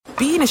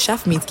being a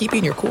chef means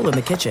keeping your cool in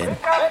the kitchen.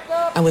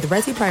 And with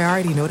Resi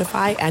Priority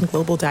Notify and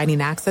Global Dining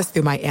Access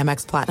through my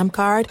Amex Platinum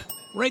card,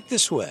 Right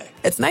this way.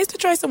 it's nice to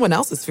try someone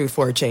else's food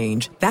for a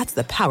change. That's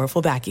the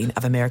powerful backing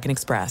of American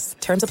Express.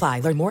 Terms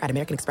apply. Learn more at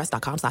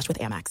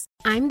americanexpress.com/withAmex.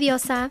 I'm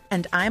Diosa.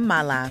 And I'm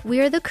Mala.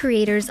 We are the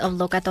creators of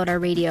Locatora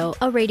Radio,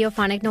 a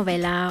radiophonic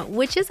novela,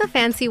 which is a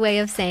fancy way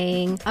of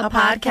saying a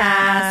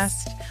podcast.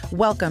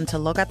 Welcome to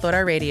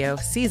Locatora Radio,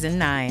 Season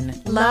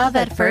 9. Love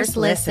at First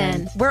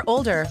Listen. We're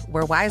older,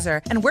 we're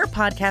wiser, and we're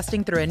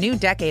podcasting through a new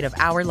decade of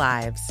our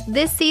lives.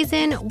 This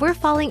season, we're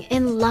falling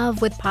in love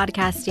with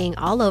podcasting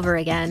all over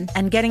again.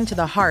 And getting to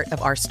the heart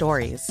of our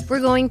stories.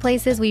 We're going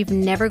places we've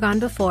never gone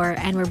before,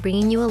 and we're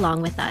bringing you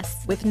along with us.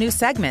 With new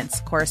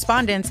segments,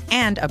 correspondence,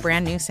 and a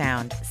brand new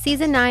sound.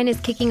 Season 9 is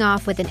kicking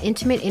off with an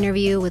intimate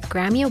interview with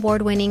Grammy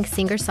Award-winning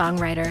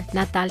singer-songwriter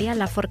Natalia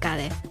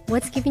Lafourcade.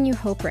 What's giving you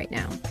hope right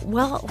now?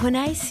 Well, when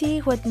I see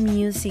what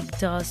music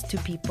does to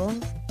people,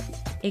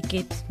 it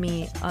gives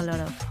me a lot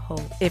of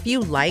hope. If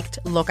you liked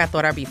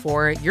Locatora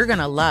before, you're going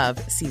to love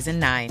Season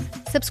 9.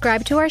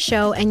 Subscribe to our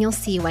show and you'll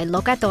see why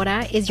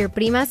Locatora is your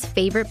prima's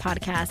favorite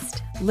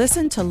podcast.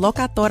 Listen to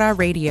Locatora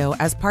Radio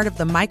as part of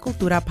the My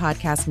Cultura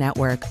Podcast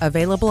Network,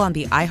 available on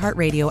the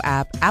iHeartRadio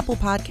app, Apple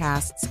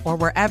Podcasts, or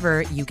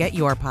wherever you get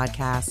your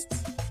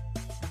podcasts.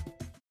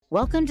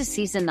 Welcome to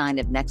Season 9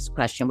 of Next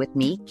Question with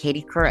me,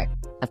 Katie Couric.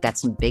 I've got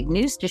some big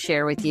news to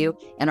share with you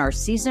in our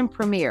season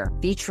premiere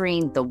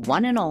featuring the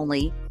one and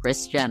only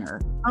Kris Jenner.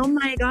 Oh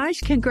my gosh,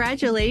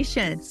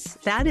 congratulations.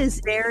 That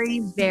is very,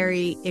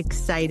 very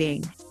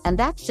exciting. And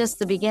that's just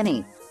the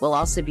beginning. We'll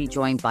also be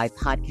joined by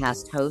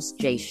podcast host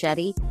Jay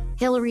Shetty,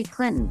 Hillary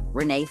Clinton,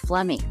 Renee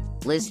Fleming,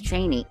 Liz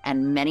Cheney,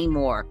 and many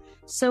more.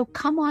 So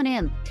come on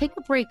in, take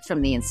a break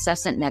from the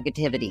incessant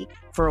negativity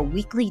for a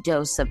weekly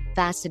dose of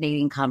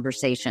fascinating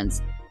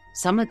conversations.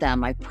 Some of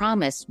them, I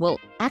promise, will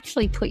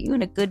actually put you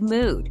in a good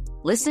mood.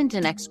 Listen to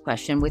Next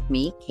Question with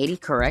me, Katie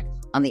Couric,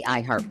 on the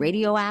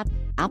iHeartRadio app,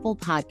 Apple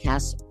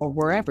Podcasts, or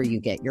wherever you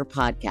get your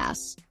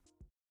podcasts.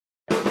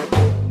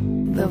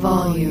 The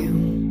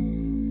Volume.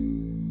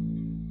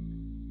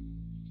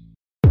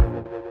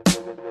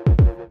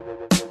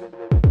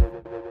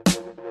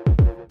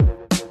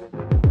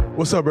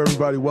 What's up,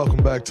 everybody?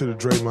 Welcome back to the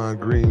Draymond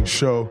Green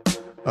Show.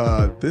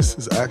 This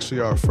is actually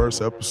our first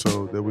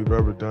episode that we've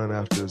ever done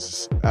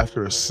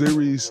after a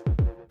series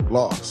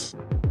loss,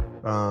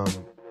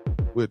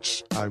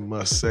 which I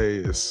must say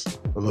is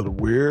a little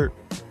weird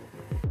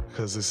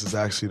because this is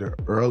actually the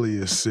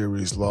earliest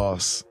series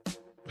loss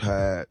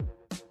had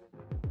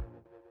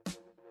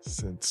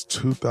since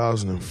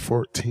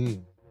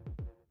 2014,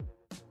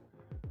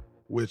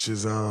 which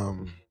is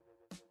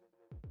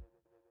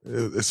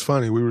it's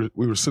funny. We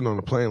were sitting on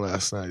the plane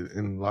last night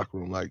in the locker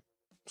room, like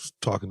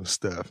talking to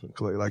Steph and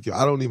Clay. Like,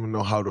 I don't even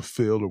know how to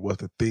feel or what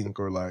to think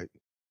or like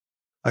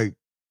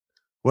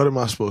what am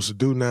I supposed to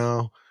do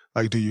now?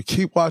 Like, do you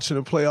keep watching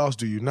the playoffs?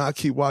 Do you not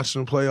keep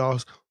watching the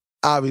playoffs?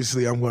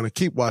 Obviously, I'm going to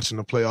keep watching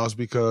the playoffs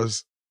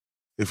because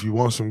if you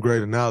want some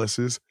great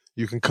analysis,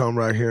 you can come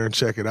right here and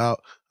check it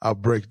out. I'll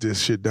break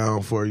this shit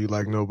down for you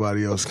like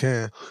nobody else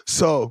can.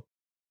 So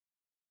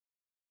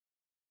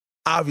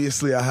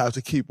obviously, I have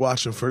to keep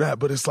watching for that.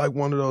 But it's like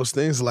one of those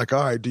things like,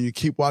 all right, do you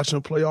keep watching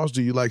the playoffs?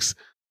 Do you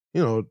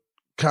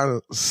kind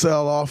of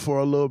sell off for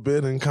a little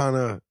bit and kind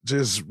of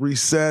just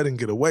reset and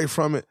get away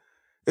from it?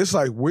 It's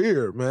like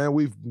weird, man.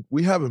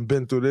 We haven't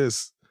been through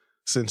this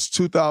since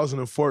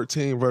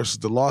 2014 versus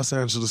the Los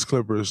Angeles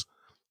Clippers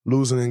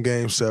losing in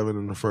Game 7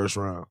 in the first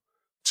round.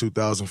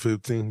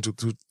 2015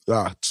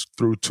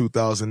 through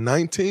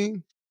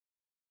 2019.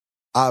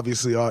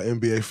 Obviously, our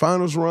NBA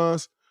Finals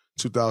runs.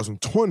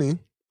 2020.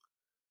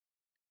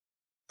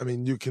 I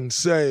mean, you can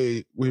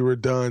say we were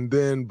done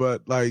then,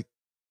 but like,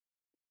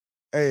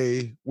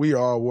 A, we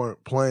all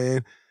weren't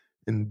playing,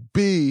 and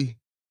B,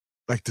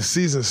 like the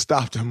season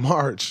stopped in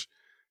March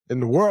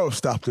and the world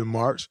stopped in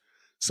March.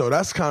 So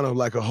that's kind of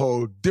like a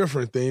whole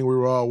different thing. We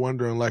were all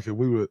wondering like if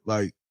we would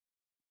like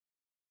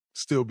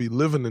still be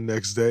living the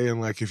next day. And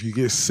like if you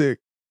get sick,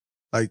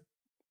 like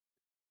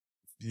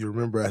you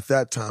remember at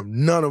that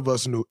time, none of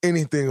us knew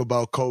anything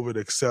about COVID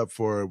except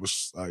for it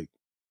was like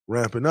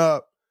ramping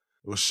up.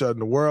 It was shutting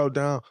the world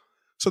down.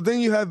 So then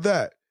you had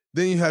that.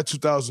 Then you had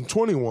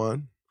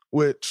 2021,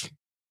 which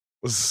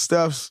was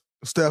Steph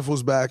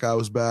was back. I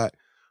was back.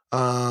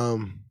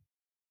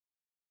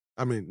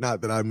 I mean,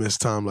 not that I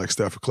missed time like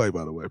Steph or Clay,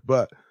 by the way,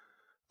 but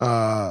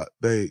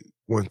they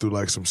went through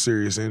like some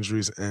serious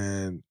injuries,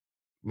 and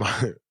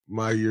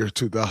my year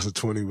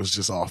 2020 was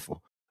just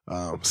awful.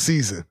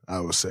 Season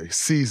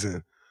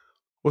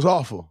was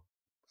awful.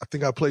 I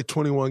think I played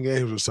 21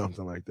 games or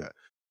something like that.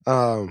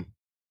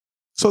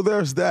 So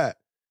there's that.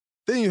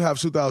 Then you have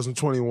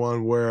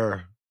 2021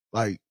 where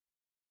like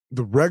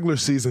the regular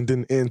season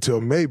didn't end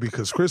till May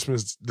because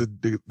Christmas,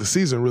 the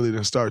season really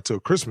didn't start till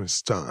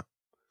Christmas time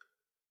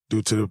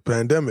due to the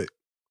pandemic.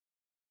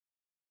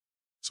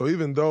 So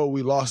even though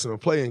we lost in a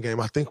play-in game,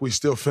 I think we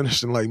still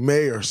finished in like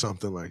May or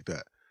something like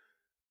that.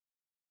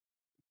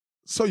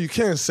 So you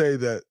can say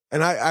that,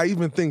 and I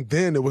even think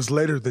then it was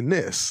later than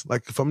this.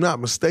 Like, if I'm not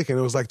mistaken,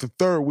 it was like the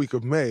third week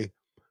of May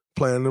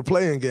playing the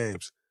playing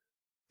games,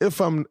 if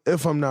I'm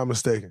not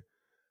mistaken.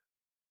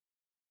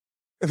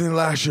 And then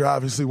last year,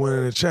 obviously,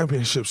 winning the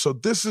championship. So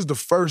this is the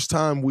first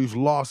time we've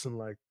lost in,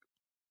 like,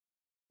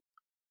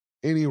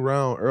 any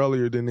round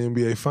earlier than the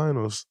NBA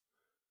Finals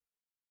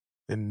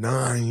in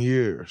 9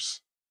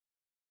 years.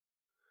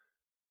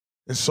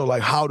 And so,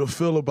 like, how to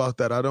feel about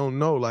that, I don't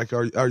know. Like,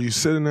 are you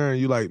sitting there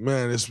and you like,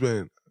 man, it's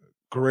been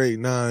great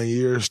 9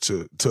 years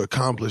to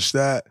accomplish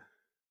that.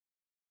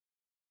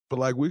 But,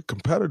 like, we're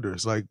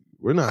competitors. Like,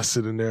 we're not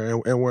sitting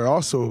there, and we're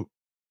also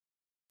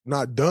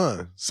not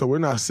done. So we're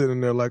not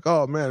sitting there like,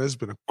 oh, man, it's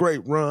been a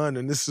great run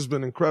and this has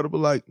been incredible.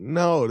 Like,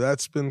 no,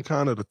 that's been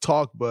kind of the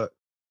talk, but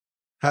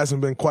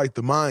hasn't been quite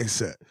the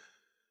mindset.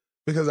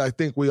 Because I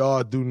think we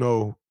all do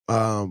know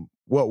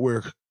what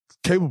we're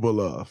capable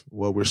of,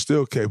 what we're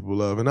still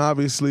capable of. And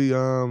obviously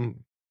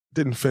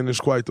didn't finish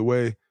quite the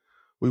way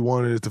we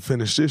wanted it to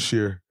finish this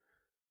year.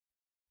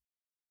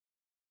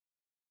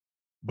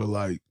 But,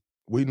 like,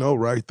 we know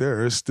right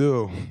there, it's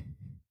still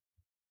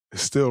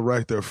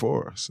right there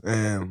for us.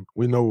 And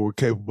we know what we're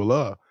capable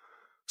of.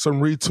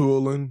 Some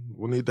retooling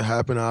will need to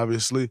happen,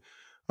 obviously.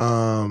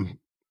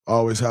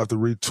 Always have to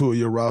retool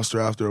your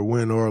roster after a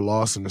win or a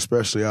loss, and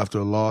especially after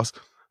a loss.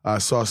 I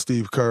saw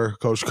Steve Kerr,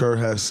 Coach Kerr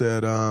has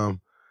said,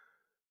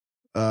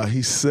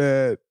 he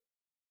said,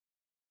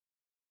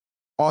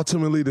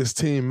 ultimately this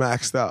team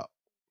maxed out.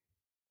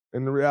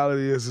 And the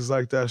reality is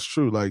like, that's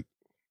true. Like,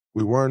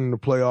 we weren't in the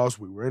playoffs.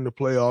 We were in the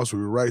playoffs. We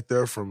were right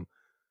there from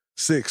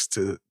 6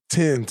 to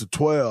 10 to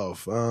 12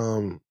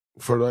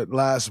 for that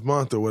last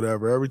month or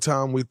whatever. Every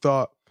time we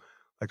thought,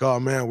 like, oh,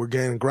 man, we're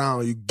gaining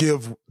ground, you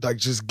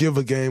just give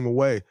a game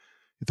away.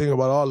 You think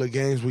about all the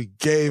games we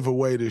gave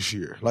away this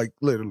year, like,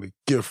 literally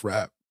gift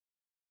wrap.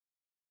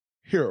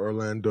 Here,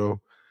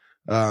 Orlando,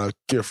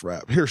 gift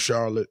wrap. Here,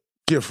 Charlotte,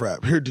 gift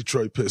wrap. Here,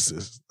 Detroit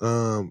Pistons.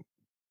 Like,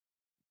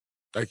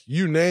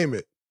 you name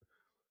it.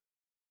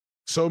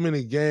 So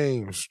many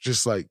games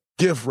just, like,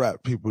 gift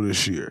wrap people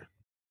this year.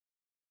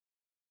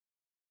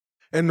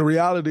 And the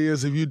reality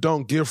is, if you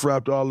don't gift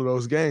wrap all of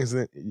those games,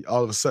 then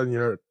all of a sudden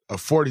you're a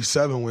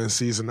 47-win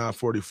season, not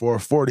 44,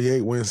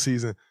 48-win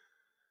season,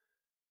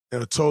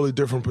 in a totally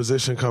different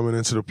position coming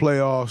into the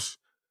playoffs,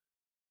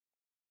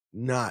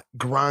 not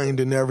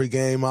grinding every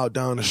game out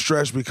down the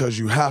stretch because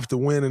you have to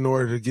win in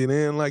order to get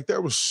in. Like,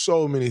 there was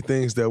so many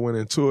things that went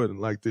into it,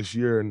 like this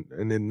year,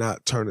 and then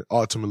not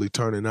ultimately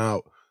turning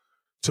out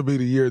to be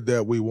the year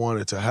that we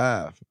wanted to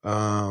have.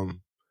 And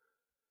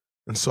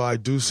so I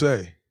do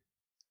say,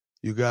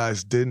 you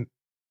guys didn't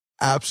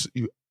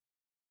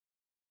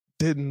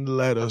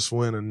let us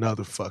win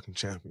another fucking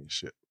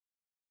championship.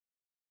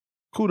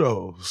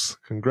 Kudos.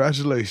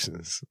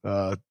 Congratulations.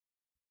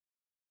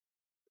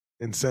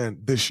 In saying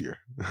this year.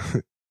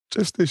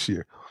 Just this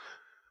year.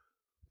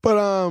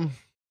 But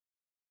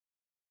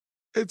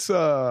it's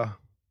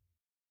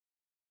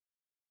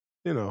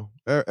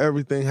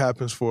everything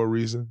happens for a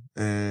reason.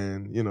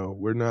 And,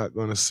 we're not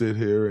gonna sit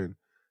here and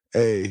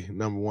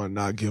number one,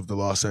 not give the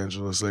Los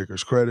Angeles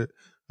Lakers credit.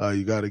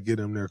 You got to get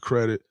them their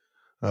credit.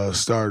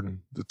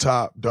 Starting the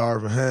top,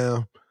 Darvin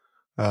Ham.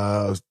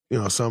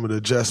 Some of the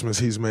adjustments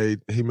he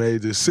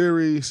made this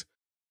series.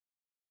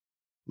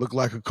 Looked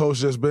like a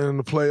coach that's been in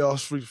the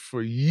playoffs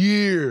for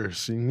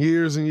years and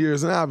years and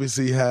years. And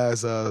obviously he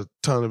has a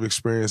ton of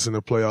experience in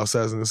the playoffs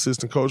as an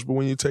assistant coach. But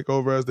when you take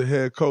over as the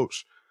head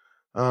coach,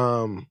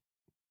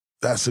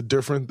 that's a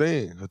different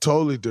thing, a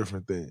totally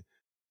different thing.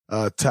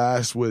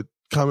 Tasked with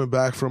coming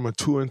back from a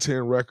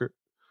 2-10 record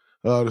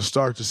to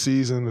start the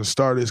season and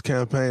start his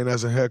campaign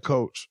as a head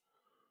coach.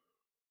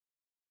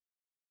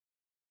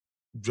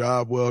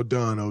 Job well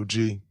done,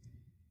 OG.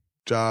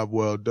 Job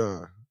well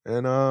done.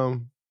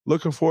 And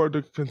looking forward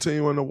to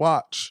continuing to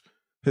watch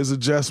his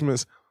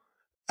adjustments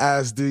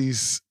as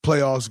these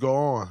playoffs go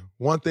on.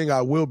 One thing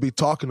I will be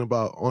talking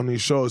about on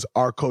these shows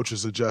are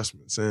coaches'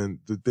 adjustments and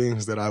the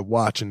things that I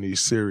watch in these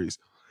series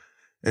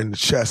and the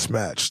chess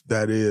match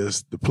that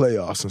is the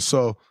playoffs. And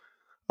so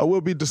I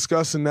will be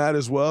discussing that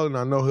as well, and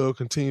I know he'll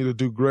continue to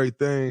do great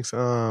things.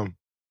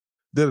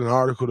 Did an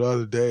article the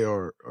other day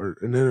or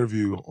an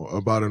interview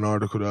about an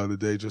article the other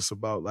day just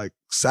about, like,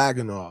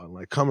 Saginaw,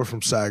 like, coming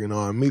from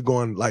Saginaw, and me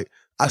going, like,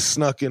 I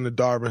snuck into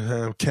Darvin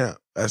Ham camp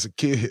as a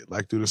kid,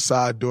 like, through the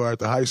side door at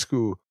the high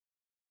school,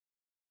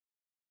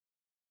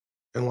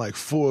 and, like,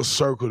 full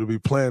circle to be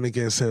playing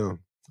against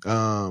him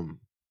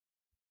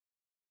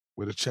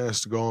with a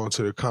chance to go on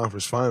to the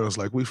conference finals.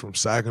 Like, we from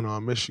Saginaw,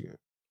 Michigan.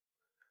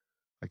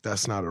 Like,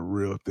 that's not a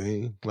real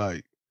thing.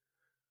 Like,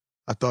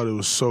 I thought it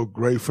was so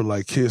great for,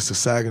 like, kids to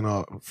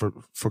Saginaw,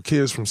 for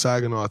kids from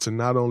Saginaw to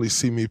not only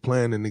see me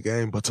playing in the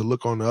game, but to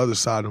look on the other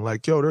side and,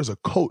 like, yo, there's a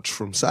coach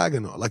from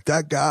Saginaw. Like,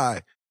 that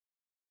guy,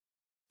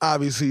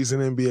 obviously he's an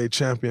NBA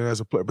champion as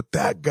a player, but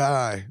that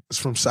guy is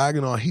from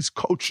Saginaw. He's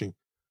coaching.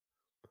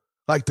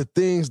 Like,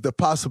 the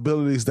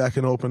possibilities that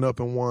can open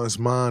up in one's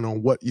mind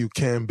on what you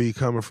can be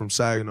coming from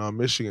Saginaw,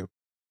 Michigan.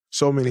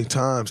 So many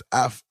times,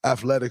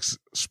 athletics,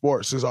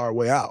 sports is our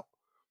way out.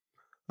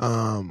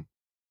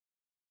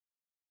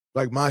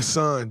 Like my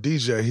son,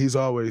 DJ, he's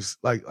always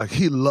like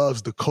he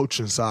loves the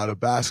coaching side of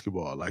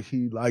basketball. Like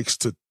he likes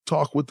to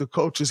talk with the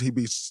coaches. He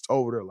be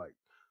over there like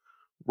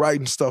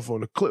writing stuff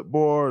on the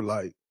clipboard,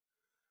 like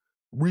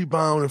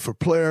rebounding for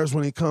players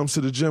when he comes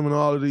to the gym and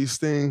all of these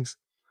things.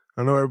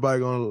 I know everybody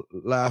gonna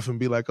laugh and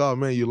be like, oh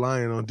man, you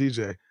lying on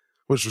DJ,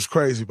 which was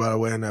crazy, by the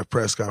way, in that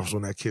press conference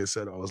when that kid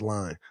said I was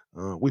lying.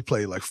 We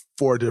played like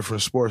 4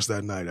 different sports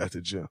that night at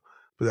the gym,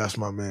 but that's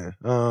my man.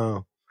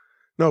 No,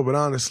 but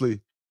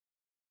honestly,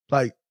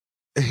 like,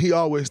 he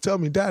always tell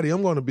me, Daddy,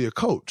 I'm going to be a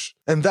coach.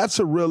 And that's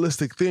a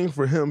realistic thing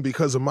for him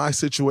because of my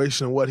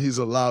situation and what he's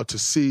allowed to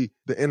see,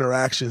 the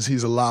interactions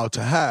he's allowed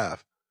to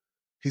have.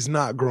 He's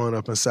not growing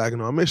up in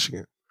Saginaw,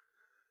 Michigan.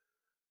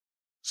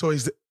 So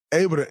he's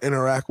able to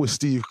interact with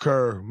Steve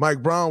Kerr.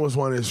 Mike Brown was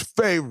one of his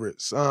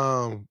favorites.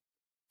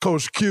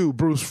 Coach Q,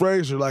 Bruce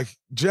Frazier, like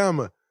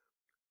Gemma.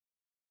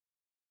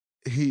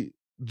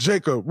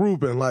 Jacob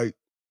Rubin, like,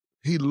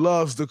 he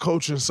loves the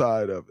coaching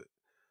side of it.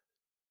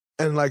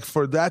 And, like,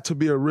 for that to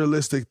be a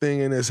realistic thing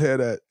in his head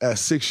at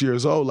 6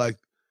 years old, like,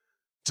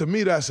 to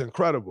me, that's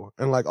incredible.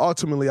 And, like,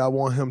 ultimately, I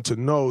want him to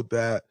know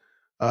that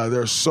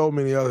there's so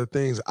many other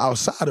things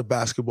outside of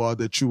basketball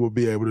that you will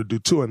be able to do,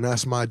 too. And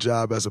that's my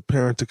job as a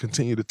parent, to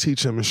continue to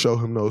teach him and show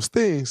him those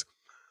things.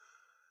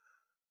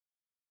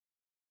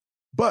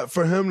 But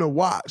for him to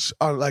watch,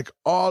 like,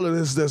 all of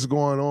this that's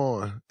going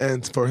on,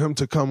 and for him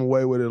to come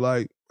away with it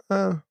like,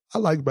 I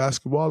like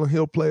basketball, and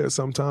he'll play it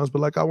sometimes,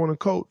 but, like, I want to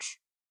coach.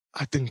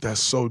 I think that's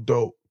so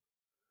dope,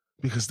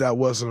 because that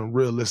wasn't a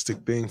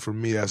realistic thing for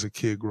me as a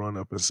kid growing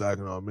up in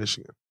Saginaw,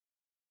 Michigan,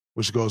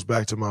 which goes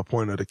back to my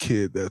point of the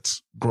kid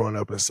that's growing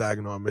up in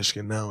Saginaw,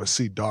 Michigan now and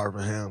see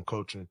Darvin Ham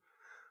coaching,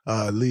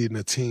 leading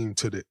a team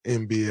to the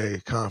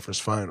NBA Conference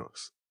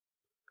Finals.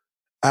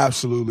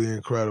 Absolutely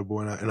incredible,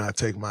 and I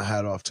take my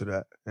hat off to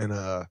that.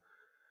 And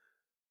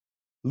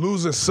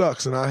losing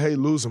sucks, and I hate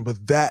losing,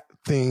 but that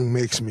thing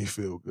makes me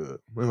feel good.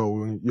 You know,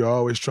 when you're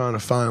always trying to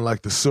find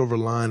like the silver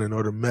lining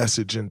or the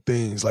message in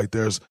things. Like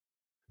there's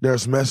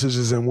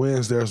messages in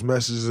wins, there's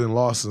messages in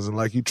losses, and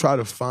like you try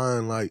to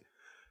find like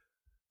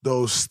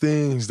those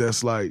things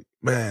that's like,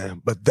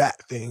 man, but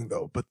that thing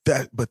though, but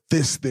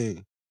this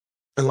thing,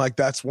 and like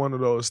that's one of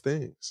those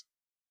things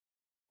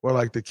where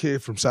like the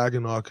kid from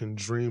Saginaw can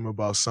dream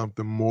about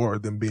something more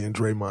than being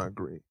Draymond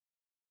Green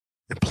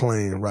and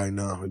playing right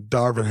now,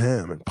 Darvin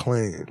Ham and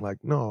playing. Like,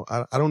 no,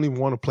 I don't even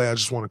want to play. I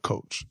just want to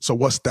coach. So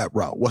what's that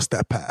route? What's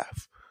that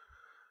path?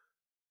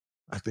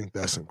 I think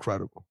that's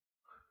incredible.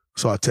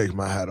 So I take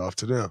my hat off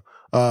to them.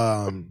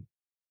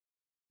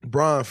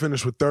 Brian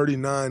finished with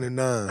 39 and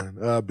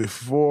 9.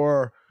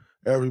 Before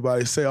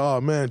everybody say,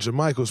 oh man,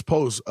 JaMychal's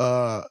post,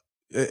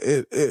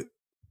 it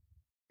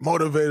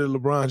motivated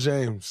LeBron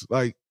James.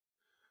 Like,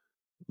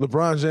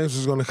 LeBron James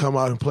is going to come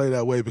out and play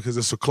that way because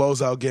it's a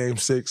closeout Game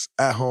 6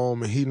 at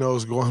home, and he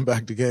knows going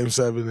back to Game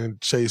 7 and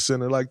Chase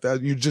Center like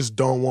that, you just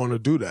don't want to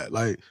do that.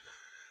 Like,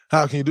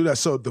 how can you do that?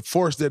 So the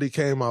force that he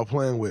came out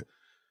playing with,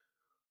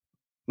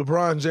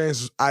 LeBron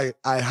James, I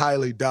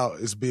highly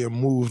doubt is being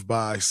moved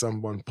by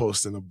someone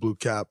posting a blue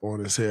cap on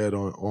his head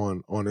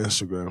on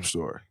Instagram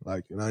story.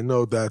 Like, and I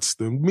know that's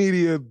the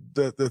media,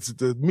 that's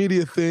the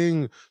media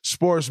thing,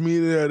 sports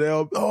media.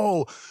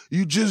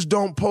 You just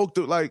don't poke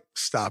the, like,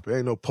 stop it.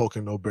 Ain't no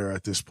poking no bear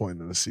at this point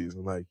in the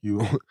season. Like,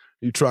 you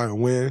try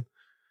and win.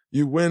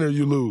 You win or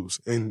you lose,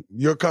 and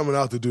you're coming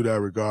out to do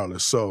that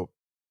regardless. So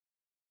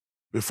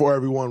before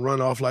everyone run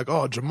off like,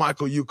 oh,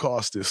 JaMychal, you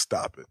caused this,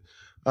 stop it.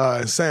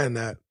 And saying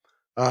that,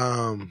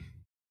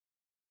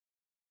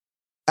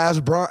 as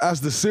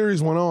the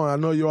series went on, I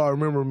know you all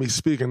remember me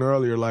speaking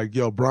earlier, like,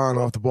 yo, Bron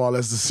off the ball.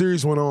 As the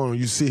series went on,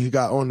 you see he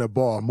got on that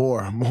ball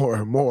more and more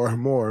and more and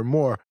more and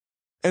more.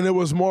 And it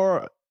was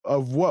more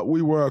of what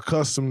we were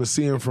accustomed to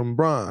seeing from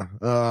Bron.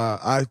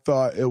 I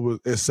thought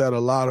it said a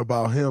lot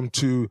about him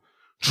to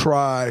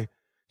try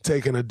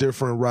taking a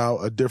different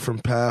route, a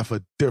different path,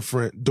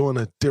 doing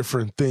a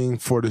different thing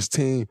for this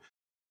team.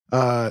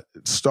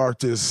 Start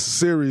this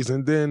series,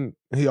 and then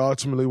he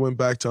ultimately went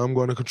back to, I'm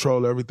going to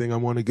control everything. I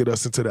want to get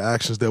us into the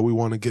actions that we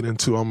want to get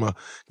into. I'm going to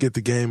get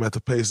the game at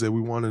the pace that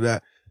we wanted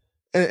at.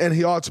 And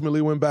he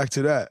ultimately went back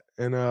to that,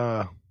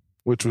 and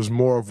which was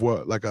more of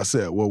what, like I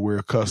said, what we're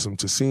accustomed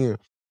to seeing.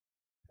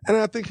 And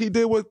I think he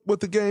did what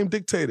the game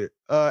dictated.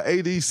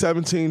 AD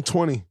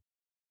 17-20,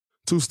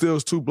 2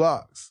 steals, 2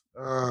 blocks.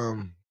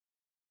 Man,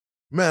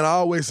 I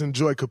always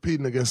enjoy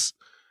competing against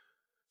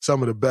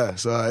some of the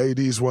best. AD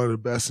is one of the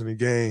best in the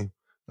game.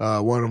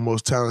 One of the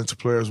most talented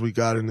players we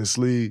got in this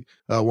league.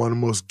 One of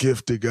the most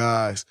gifted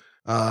guys.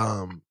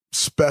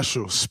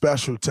 Special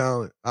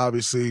talent.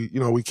 Obviously, you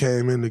know, we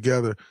came in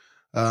together.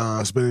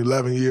 It's been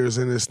 11 years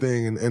in this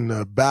thing, and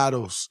the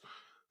battles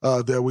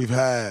that we've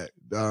had.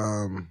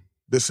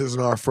 This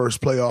isn't our first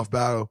playoff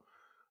battle.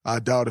 I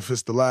doubt if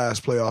it's the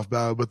last playoff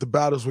battle, but the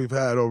battles we've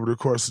had over the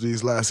course of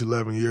these last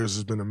 11 years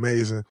has been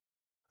amazing.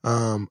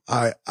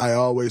 I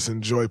always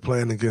enjoy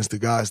playing against the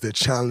guys that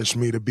challenge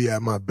me to be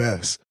at my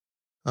best.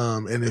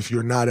 And if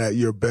you're not at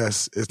your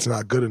best, it's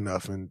not good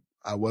enough. And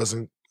I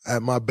wasn't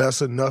at my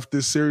best enough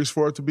this series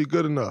for it to be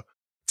good enough.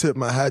 Tip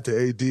my hat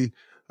to AD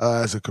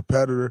as a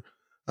competitor.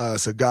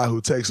 It's a guy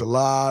who takes a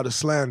lot of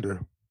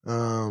slander.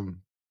 And,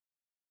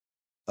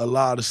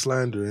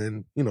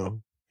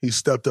 he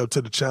stepped up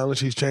to the challenge.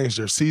 He's changed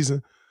their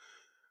season.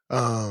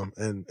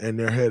 And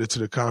they're headed to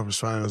the conference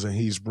finals, and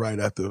he's right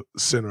at the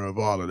center of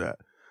all of that.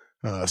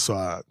 So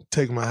I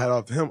take my hat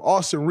off to him.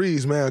 Austin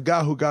Reeves, man, a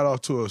guy who got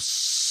off to a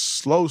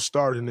slow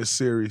start in this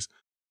series.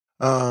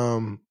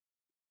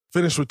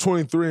 Finished with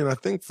 23, and I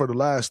think for the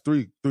last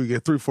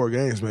 4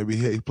 games, maybe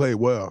he played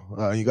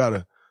well.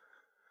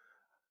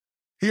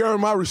 He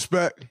earned my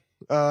respect.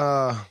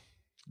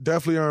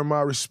 Definitely earned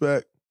my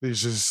respect.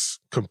 He's just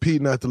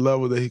competing at the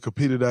level that he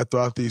competed at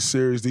throughout these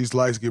series. These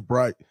lights get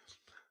bright.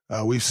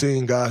 We've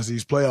seen guys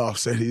these playoffs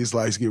say these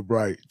lights get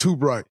too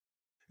bright.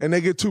 And they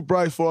get too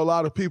bright for a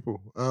lot of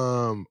people.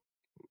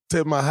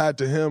 Tip my hat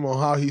to him on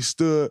how he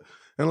stood.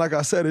 And like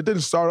I said, it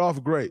didn't start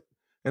off great.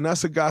 And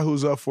that's a guy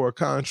who's up for a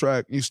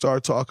contract. You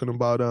start talking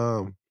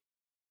about,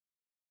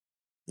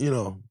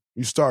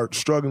 you start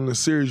struggling the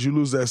series, you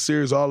lose that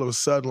series, all of a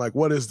sudden, like,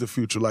 what is the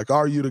future? Like,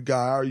 are you the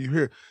guy? Are you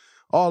here?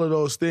 All of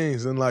those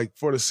things. And, like,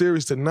 for the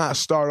series to not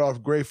start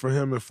off great for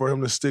him and for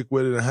him to stick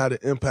with it and have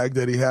the impact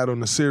that he had on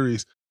the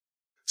series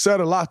said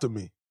a lot to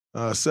me.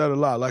 Said a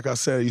lot. Like I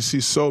said, you see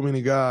so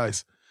many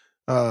guys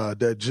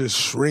that just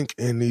shrink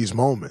in these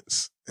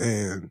moments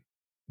and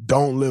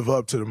don't live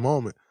up to the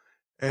moment.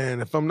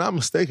 And if I'm not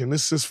mistaken,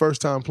 this is his first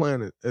time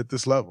playing it at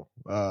this level,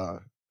 as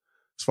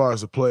far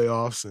as the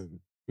playoffs and,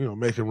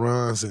 making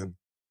runs, and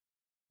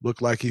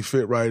looked like he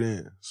fit right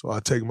in. So I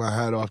take my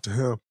hat off to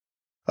him.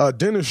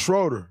 Dennis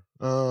Schroeder.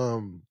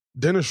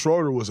 Dennis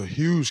Schroeder was a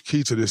huge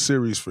key to this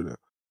series for them.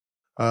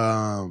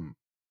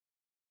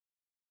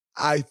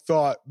 I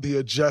thought the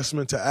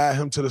adjustment to add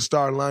him to the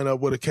starting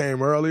lineup would have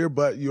came earlier,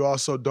 but you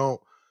also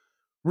don't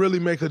really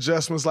make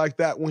adjustments like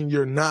that when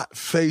you're not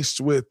faced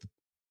with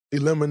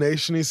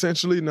elimination,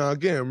 essentially. Now,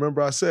 again,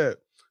 remember I said,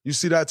 you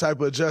see that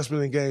type of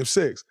adjustment in Game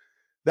 6.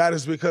 That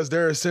is because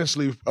they're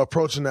essentially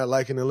approaching that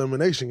like an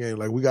elimination game.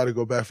 Like, we got to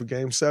go back for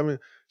Game 7.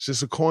 It's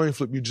just a coin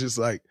flip. You just,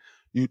 like,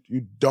 you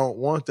don't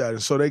want that.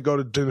 And so they go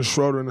to Dennis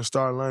Schroeder in the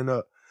starting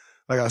lineup,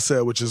 like I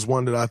said, which is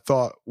one that I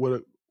thought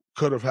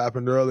could have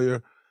happened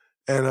earlier.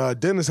 And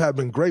Dennis had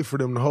been great for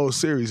them the whole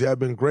series. He had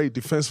been great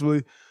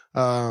defensively.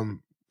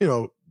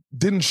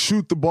 Didn't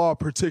shoot the ball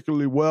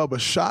particularly well, but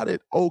shot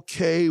it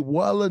okay,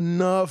 well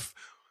enough,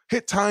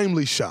 hit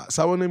timely shots.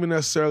 I wouldn't even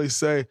necessarily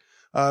say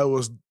it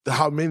was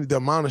the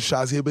amount of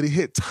shots he hit, but he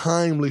hit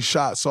timely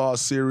shots all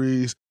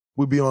series.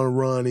 We'd be on a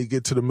run, he'd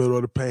get to the middle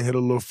of the paint, hit a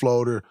little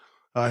floater,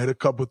 hit a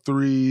couple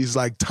threes,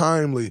 like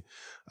timely.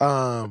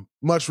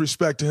 Much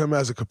respect to him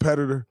as a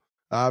competitor.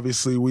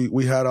 Obviously,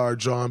 we had our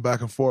jawing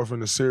back and forth in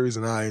the series,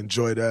 and I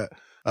enjoy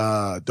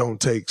that. Don't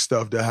take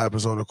stuff that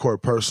happens on the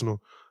court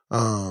personal.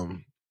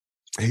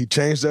 He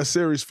changed that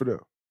series for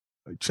them.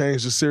 He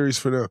changed the series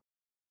for them.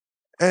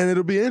 And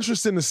it'll be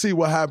interesting to see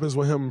what happens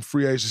with him in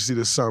free agency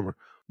this summer.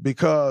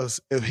 Because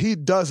if he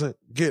doesn't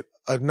get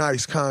a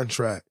nice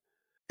contract,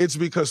 it's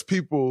because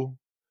people...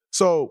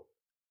 So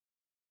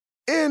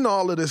in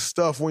all of this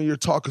stuff, when you're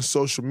talking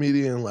social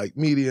media and like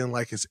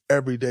it's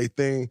everyday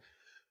thing,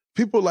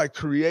 people like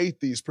create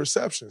these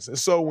perceptions. And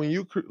so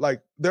when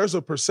there's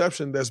a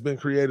perception that's been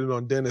created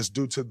on Dennis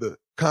due to the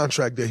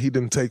contract that he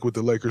didn't take with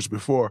the Lakers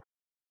before.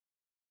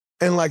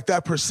 And like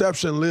that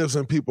perception lives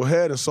in people's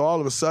head. And so all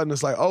of a sudden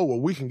it's like, oh,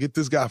 well, we can get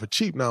this guy for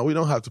cheap now. We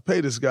don't have to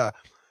pay this guy.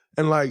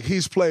 And like,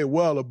 he's played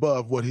well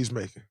above what he's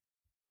making.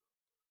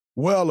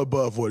 Well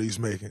above what he's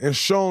making. And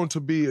shown to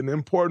be an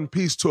important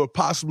piece to a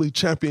possibly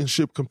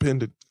championship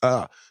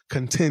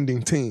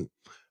contending team.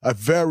 A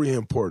very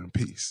important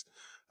piece.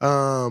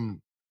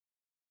 Almost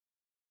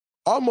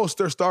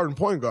their starting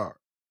point guard.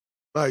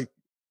 Like,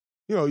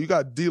 you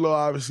got D'Lo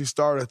obviously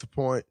started at the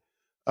point.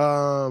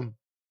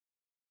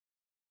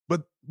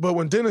 But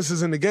when Dennis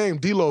is in the game,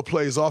 D'Lo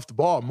plays off the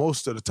ball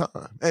most of the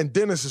time. And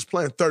Dennis is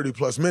playing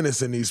 30-plus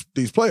minutes in these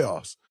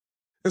playoffs.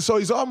 And so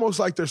he's almost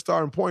like their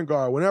starting point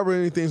guard. Whenever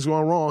anything's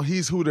going wrong,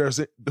 he's who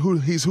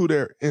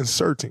they're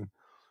inserting.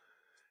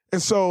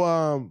 And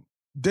so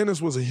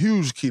Dennis was a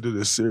huge key to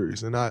this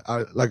series. And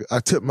I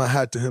tip my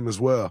hat to him as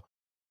well.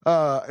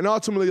 And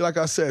ultimately, like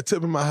I said,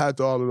 tipping my hat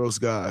to all of those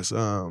guys.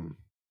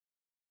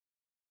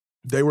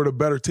 They were the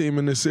better team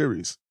in this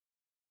series.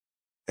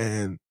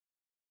 And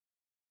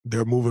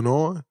they're moving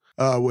on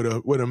with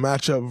a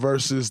matchup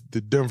versus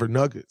the Denver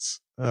Nuggets.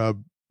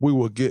 We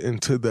will get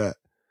into that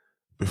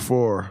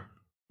before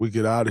we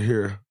get out of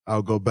here.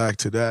 I'll go back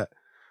to that.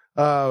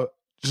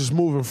 Just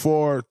moving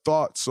forward,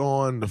 thoughts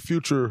on the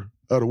future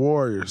of the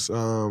Warriors.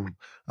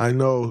 I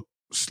know,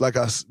 like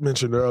I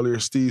mentioned earlier,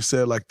 Steve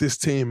said, like, this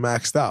team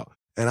maxed out.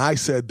 And I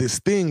said this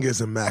thing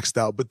isn't maxed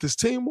out, but this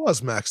team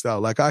was maxed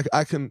out. Like,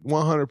 I can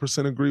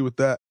 100% agree with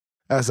that,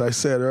 as I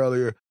said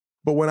earlier.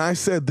 But when I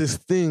said this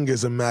thing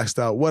isn't maxed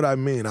out, what I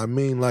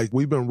mean, like,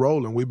 we've been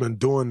rolling. We've been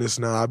doing this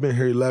now. I've been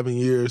here 11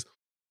 years.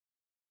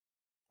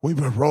 We've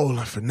been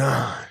rolling for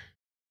 9.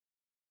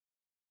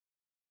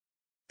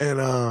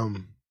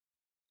 And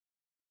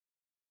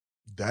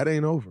that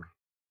ain't over.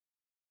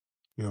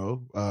 You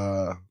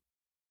know,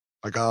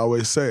 like I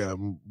always say,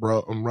 I'm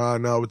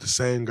riding out with the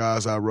same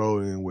guys I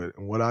rode in with.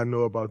 And what I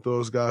know about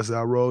those guys that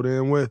I rode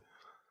in with,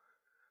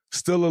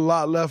 still a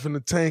lot left in the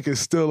tank.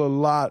 It's still a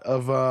lot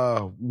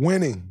of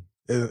winning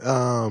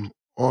on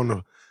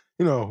the,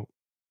 you know,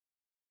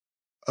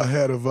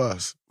 ahead of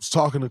us. I was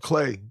talking to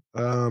Clay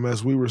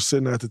as we were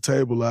sitting at the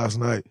table last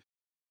night.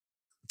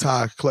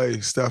 Ty,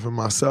 Clay, Steph, and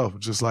myself,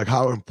 just like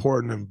how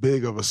important and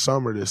big of a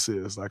summer this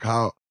is. Like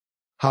how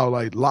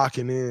like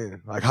locking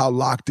in, like how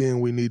locked in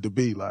we need to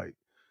be. Like,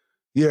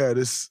 yeah,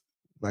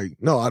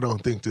 no, I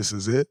don't think this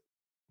is it.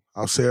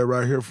 I'll say it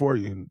right here for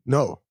you.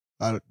 No,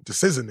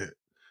 this isn't it.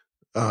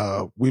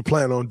 We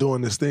plan on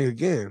doing this thing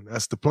again.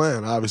 That's the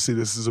plan. Obviously,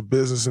 this is a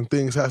business and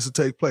things has to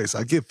take place.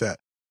 I get that.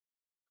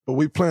 But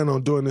we plan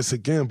on doing this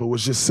again, but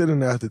was just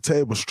sitting there at the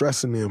table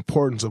stressing the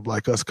importance of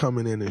like us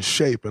coming in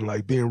shape and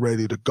like being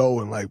ready to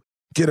go and like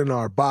getting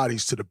our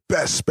bodies to the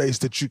best space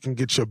that you can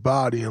get your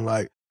body and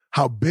like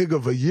how big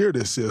of a year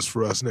this is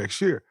for us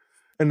next year.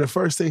 And the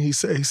first thing he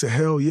said,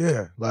 hell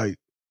yeah. Like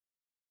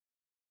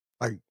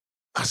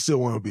I still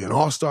want to be an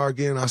all-star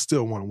again. I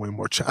still want to win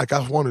more. Like I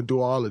want to do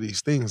all of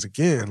these things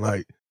again.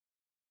 Like,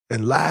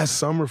 and last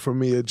summer for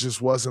me, it just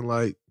wasn't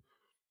like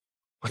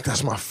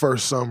that's my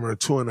first summer in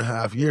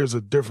 2.5 years,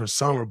 a different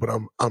summer, but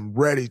I'm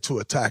ready to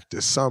attack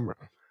this summer.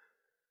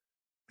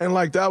 And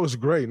like that was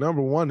great.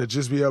 Number one, to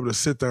just be able to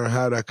sit there and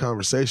have that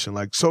conversation.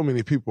 Like so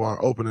many people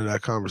aren't open to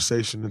that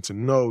conversation, and to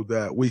know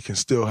that we can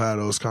still have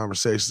those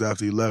conversations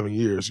after 11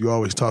 years. You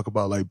always talk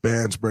about like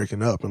bands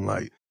breaking up and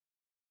like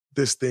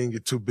this thing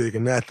get too big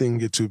and that thing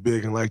get too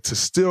big. And like to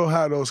still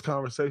have those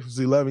conversations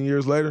 11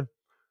 years later,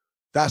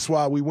 that's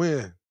why we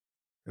win.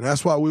 And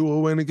that's why we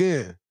will win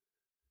again.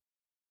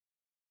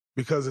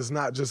 Because it's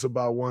not just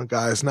about one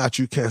guy. It's not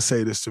you can't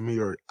say this to me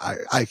or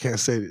I can't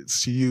say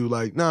this to you.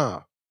 Like,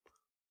 nah.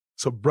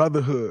 It's a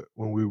brotherhood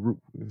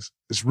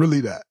it's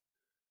really that.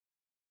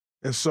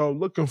 And so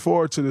looking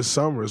forward to this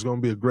summer. It's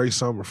going to be a great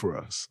summer for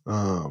us.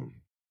 And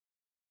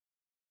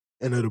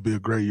it'll be a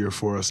great year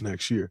for us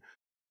next year.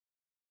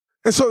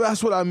 And so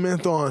that's what I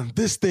meant on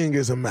this thing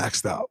isn't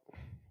maxed out.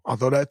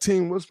 Although that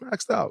team was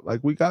maxed out.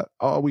 Like we got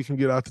all we can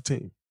get out the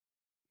team.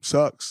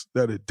 Sucks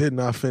that it did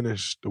not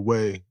finish the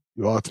way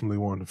you ultimately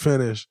wanted to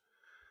finish.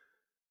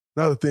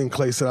 Another thing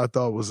Clay said I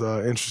thought was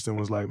interesting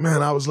was like,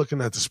 man, I was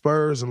looking at the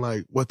Spurs and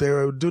like what they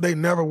were able to do. They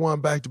never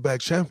won back-to-back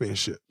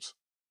championships.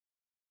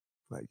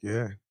 Like,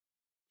 yeah,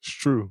 it's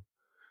true.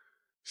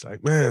 It's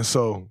like, man,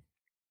 so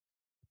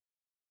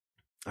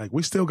like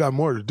we still got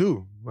more to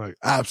do. Like,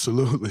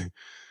 absolutely.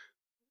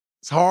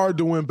 It's hard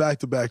to win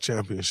back-to-back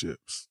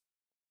championships.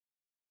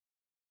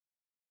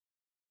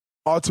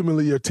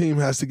 Ultimately, your team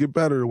has to get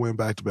better to win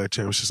back-to-back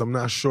championships. I'm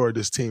not sure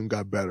this team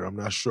got better. I'm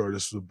not sure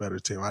this was a better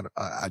team.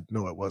 I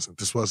know it wasn't.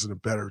 This wasn't a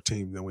better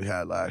team than we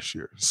had last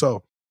year.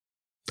 So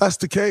that's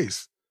the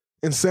case.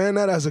 In saying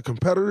that, as a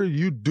competitor,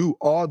 you do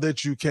all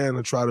that you can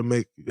to try to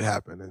make it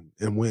happen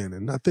and win.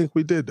 And I think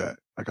we did that.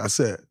 Like I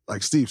said,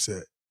 like Steve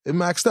said, it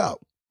maxed out.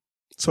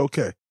 It's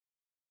okay.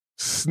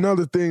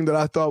 Another thing that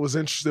I thought was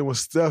interesting was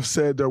Steph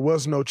said there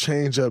was no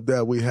changeup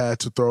that we had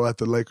to throw at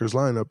the Lakers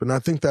lineup. And I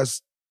think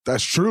that's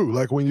true.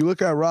 Like when you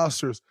look at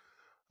rosters,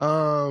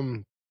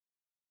 having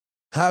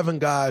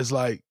guys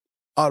like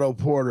Otto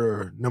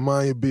Porter,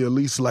 Nemanja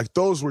Bjelica, like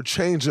those were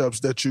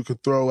changeups that you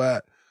could throw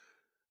at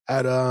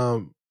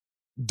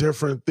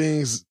different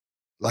things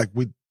like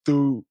we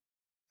threw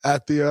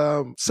at the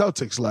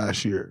Celtics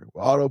last year.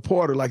 Otto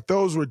Porter, like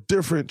those were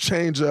different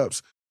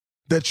changeups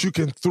that you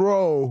can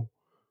throw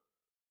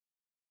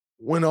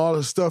when all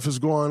this stuff is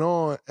going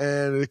on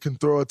and it can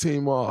throw a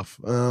team off.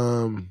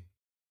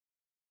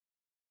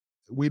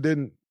 We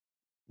didn't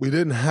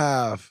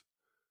have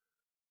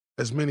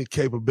as many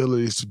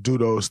capabilities to do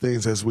those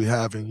things as we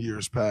have in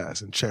years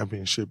past, in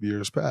championship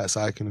years past.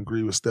 I can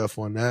agree with Steph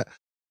on that.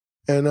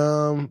 And,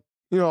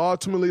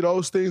 ultimately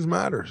those things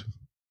matter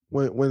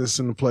when it's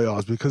in the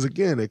playoffs because,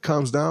 again, it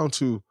comes down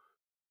to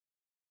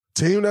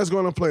team that's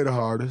going to play the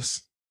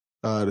hardest,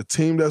 the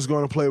team that's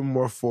going to play with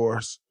more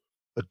force,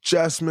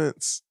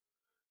 adjustments,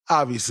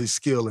 obviously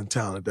skill and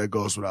talent. That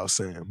goes without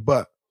saying.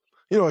 But,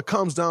 it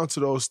comes down to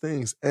those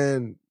things.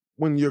 And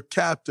when you're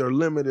capped or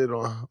limited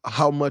on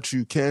how much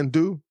you can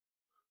do,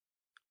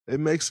 it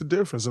makes a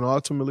difference. And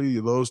ultimately,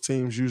 those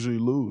teams usually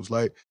lose.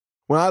 Like,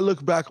 when I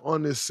look back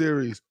on this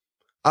series,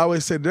 I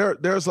always say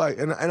there's like,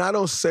 and I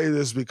don't say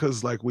this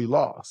because, like, we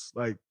lost.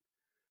 Like,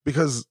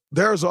 because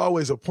there's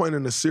always a point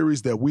in the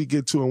series that we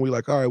get to and we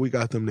like, all right, we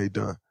got them, they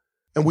done.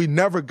 And we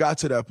never got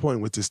to that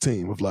point with this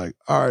team of like,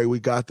 all right, we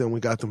got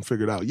them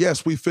figured out.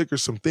 Yes, we figured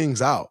some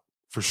things out,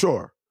 for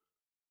sure.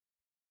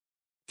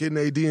 Getting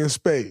AD in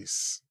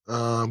space,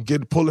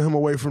 pulling him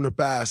away from the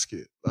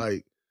basket,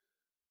 like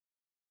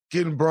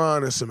getting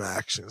Bron in some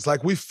actions.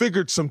 Like we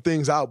figured some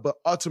things out, but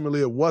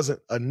ultimately it wasn't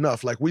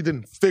enough. Like we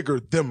didn't figure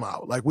them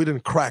out. Like we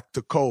didn't crack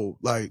the code.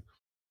 Like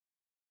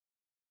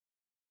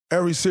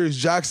every series,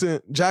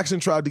 Jackson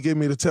tried to get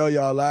me to tell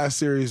y'all last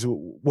series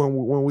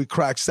when we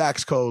cracked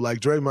Sacks code, like,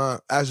 Draymond,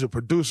 as your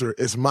producer,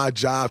 it's my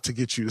job to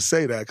get you to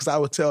say that. Because I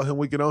would tell him,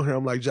 we get on here,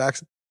 I'm like,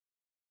 Jackson,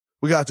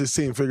 we got this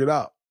team figured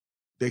out.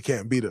 They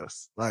can't beat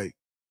us. Like,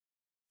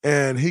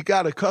 and he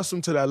got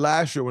accustomed to that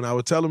last year. When I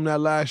would tell him that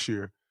last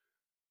year,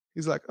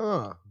 he's like,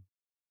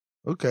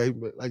 okay,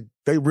 but like,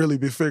 they really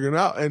be figuring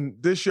out. And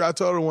this year I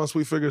told him, once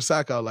we figured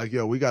Sack out, like,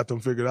 yo, we got them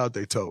figured out,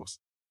 they toast.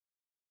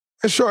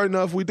 And sure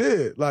enough, we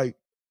did. Like,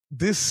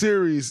 this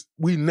series,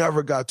 we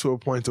never got to a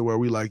point to where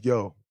we like,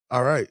 yo,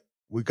 all right,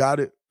 we got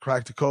it,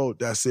 cracked the code,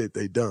 that's it,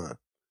 they done.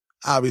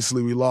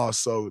 Obviously, we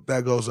lost, so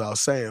that goes without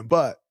saying.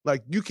 But,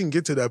 like, you can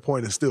get to that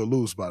point and still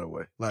lose, by the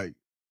way. Like,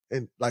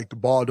 and like the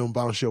ball don't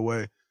bounce your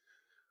way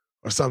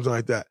or something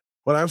like that.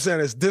 What I'm saying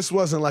is this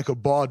wasn't like a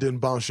ball didn't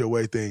bounce your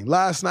way thing.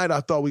 Last night,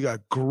 I thought we got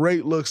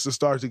great looks to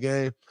start the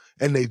game,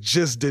 and they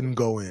just didn't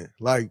go in.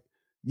 Like,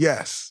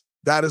 yes,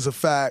 that is a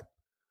fact,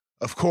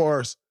 of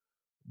course,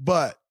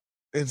 but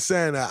in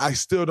saying that, I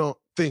still don't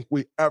think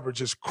we ever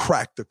just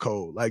cracked the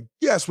code. Like,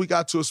 yes, we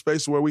got to a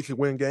space where we could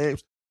win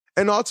games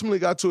and ultimately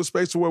got to a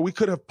space where we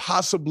could have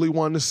possibly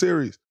won the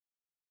series.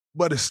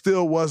 But it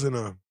still wasn't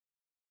a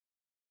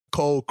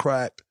cold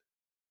cracked,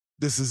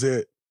 this is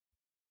it.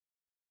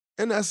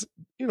 And that's,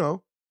 you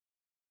know,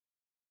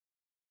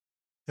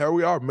 here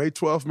we are, May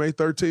 12th, May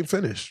 13th,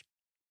 finish.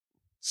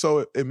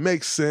 So it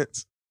makes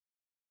sense.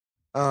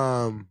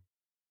 And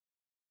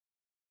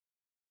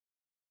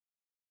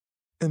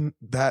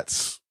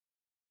that's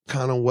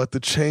kind of what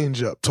the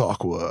change-up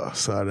talk was.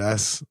 So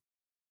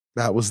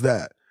that was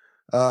that.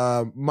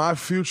 My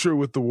future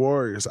with the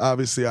Warriors,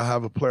 obviously I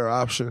have a player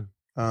option.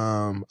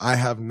 I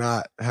have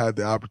not had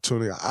the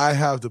opportunity. I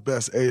have the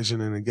best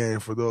agent in the game.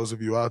 For those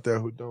of you out there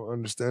who don't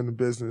understand the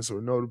business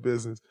or know the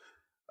business,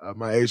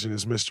 my agent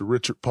is Mr.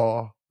 Richard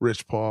Paul,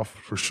 Rich Paul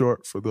for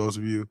short, for those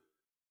of you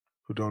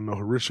who don't know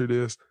who Richard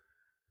is.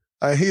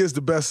 He is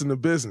the best in the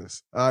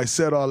business. I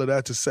said all of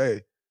that to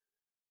say,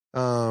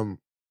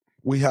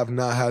 we have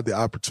not had the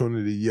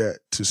opportunity yet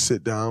to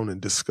sit down and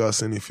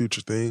discuss any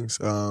future things.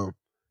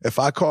 If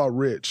I call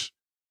Rich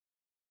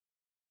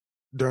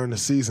during the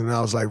season and I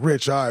was like,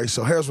 Rich, all right,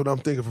 so here's what I'm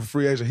thinking for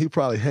free agent, he'd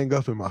probably hang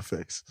up in my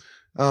face.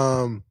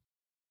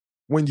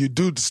 When you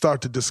do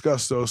start to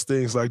discuss those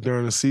things, like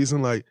during the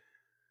season, like,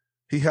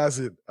 he has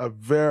a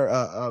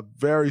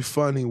very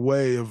funny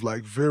way of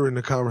like veering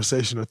the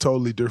conversation a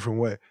totally different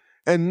way.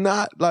 And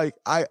not like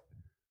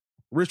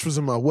Rich was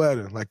in my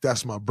wedding. Like,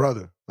 that's my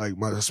brother. Like,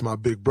 that's my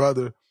big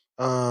brother.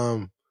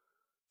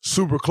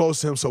 Super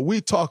close to him. So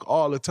we talk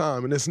all the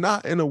time. And it's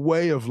not in a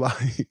way of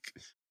like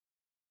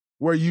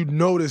where you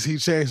notice he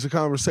changed the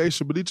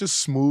conversation, but he just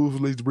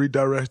smoothly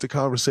redirects the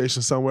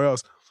conversation somewhere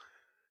else.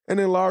 And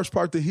in large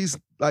part that he's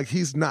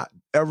not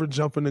ever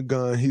jumping the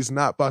gun. He's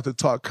not about to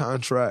talk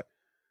contract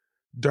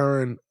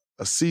during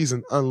a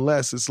season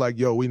unless it's like,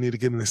 yo, we need to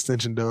get an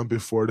extension done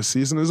before the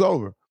season is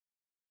over.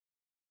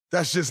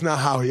 That's just not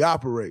how he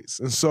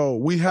operates. And so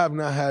we have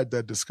not had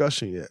that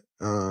discussion yet.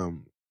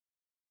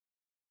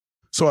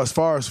 So as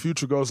far as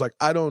future goes, like,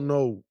 I don't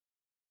know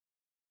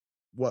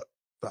what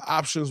the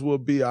options will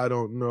be. I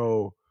don't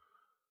know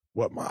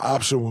what my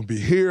option will be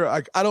here.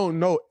 I don't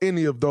know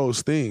any of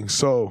those things.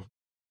 So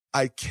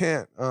I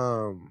can't,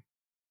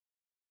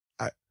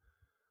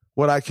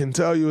 what I can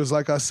tell you is,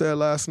 like I said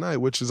last night,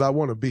 which is I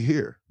want to be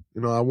here.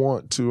 You know, I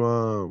want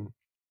to,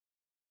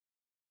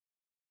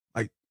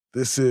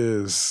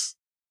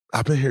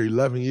 I've been here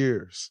 11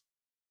 years.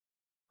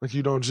 Like,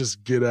 you don't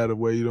just get that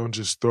away. You don't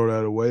just throw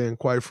that away. And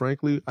quite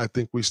frankly, I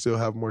think we still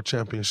have more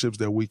championships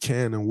that we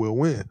can and will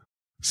win.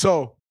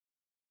 So,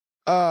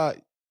 and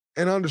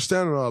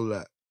understanding all of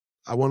that,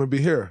 I want to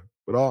be here.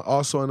 But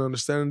also in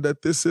understanding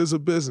that this is a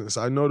business.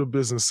 I know the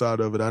business side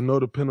of it. I know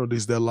the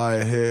penalties that lie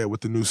ahead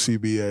with the new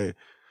CBA.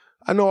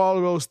 I know all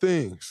of those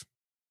things.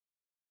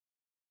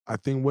 I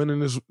think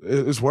winning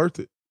is worth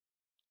it.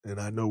 And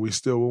I know we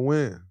still will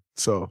win.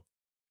 So,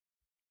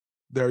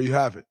 there you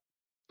have it.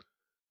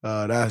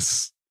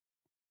 That's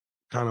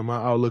kind of my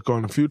outlook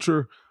on the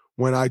future.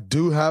 When I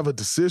do have a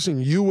decision,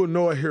 you will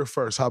know it here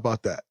first. How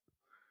about that?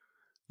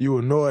 You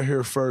will know it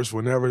here first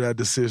whenever that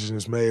decision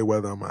is made,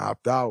 whether I'm going to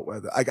opt out,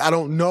 whether I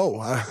don't know.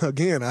 I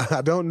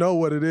don't know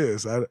what it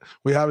is.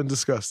 We haven't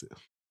discussed it.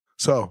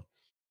 So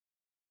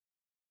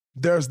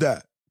there's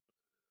that.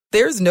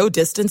 There's no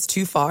distance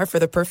too far for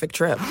the perfect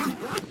trip.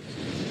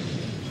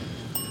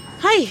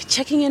 Hi,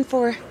 checking in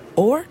for...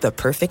 Or the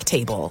perfect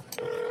table.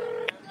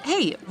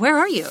 Hey, where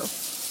are you?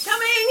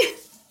 Coming!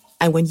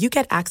 And when you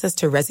get access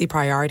to Resi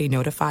Priority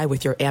Notify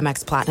with your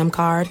Amex Platinum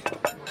card...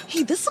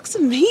 Hey, this looks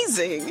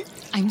amazing.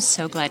 I'm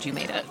so glad you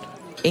made it.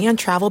 And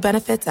travel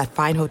benefits at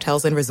fine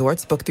hotels and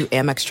resorts booked through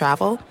Amex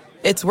Travel,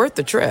 it's worth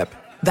the trip.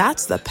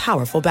 That's the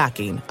powerful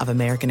backing of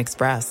American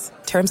Express.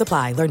 Terms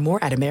apply. Learn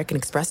more at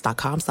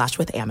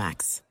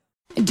americanexpress.com/withAmex.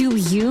 Do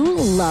you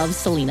love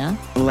Selena?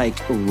 Like,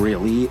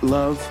 really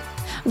love?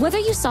 Whether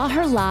you saw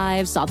her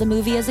live, saw the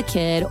movie as a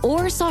kid,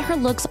 or saw her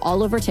looks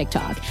all over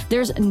TikTok,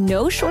 there's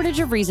no shortage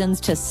of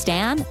reasons to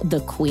stan the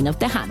Queen of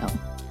Tejano.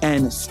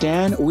 And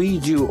Stan, we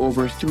do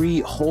over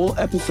 3 whole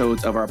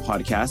episodes of our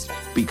podcast,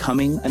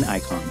 Becoming an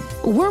Icon.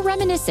 We're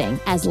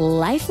reminiscing as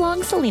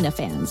lifelong Selena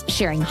fans,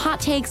 sharing hot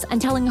takes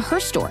and telling her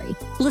story.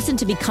 Listen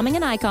to Becoming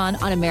an Icon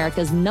on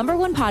America's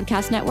 #1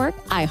 podcast network,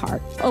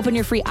 iHeart. Open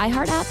your free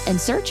iHeart app and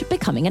search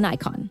Becoming an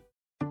Icon.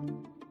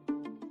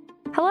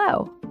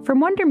 Hello. From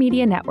Wonder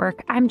Media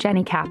Network, I'm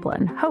Jenny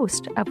Kaplan,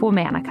 host of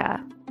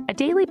Womanica, a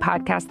daily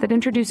podcast that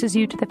introduces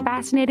you to the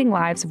fascinating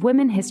lives of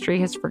women history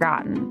has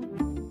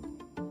forgotten.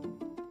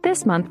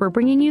 This month, we're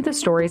bringing you the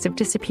stories of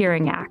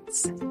disappearing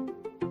acts.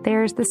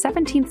 There's the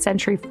 17th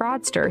century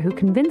fraudster who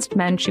convinced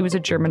men she was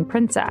a German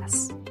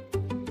princess.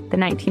 The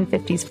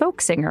 1950s folk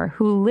singer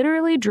who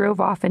literally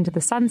drove off into the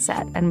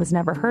sunset and was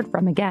never heard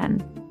from again.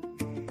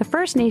 The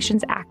First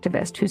Nations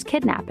activist whose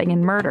kidnapping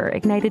and murder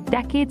ignited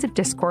decades of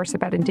discourse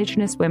about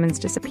Indigenous women's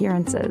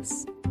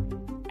disappearances.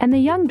 And the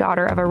young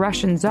daughter of a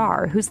Russian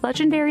czar whose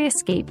legendary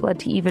escape led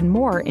to even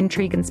more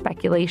intrigue and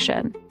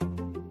speculation.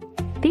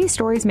 These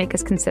stories make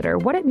us consider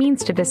what it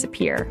means to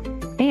disappear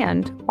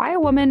and why a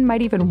woman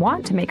might even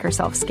want to make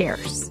herself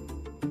scarce.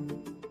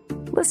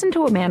 Listen to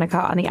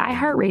Womanica on the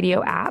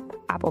iHeartRadio app,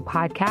 Apple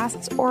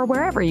Podcasts, or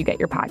wherever you get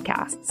your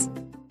podcasts.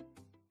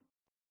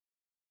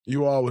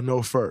 You all would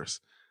know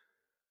first.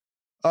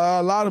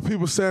 A lot of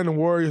people saying the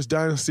Warriors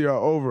dynasty are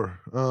over,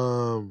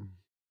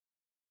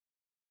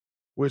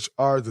 which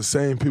are the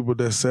same people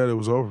that said it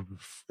was over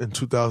in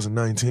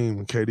 2019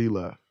 when KD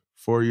left.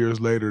 4 years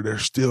later, they're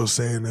still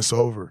saying it's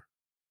over.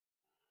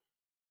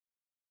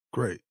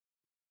 Great.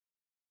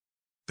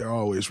 They're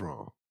always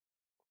wrong.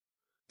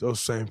 Those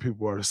same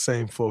people are the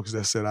same folks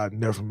that said I'd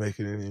never make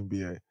it in the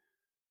NBA.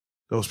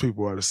 Those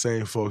people are the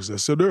same folks that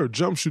said they're a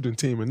jump shooting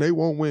team and they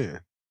won't win.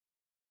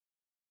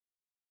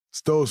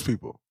 It's those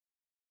people.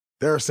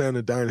 They're saying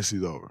the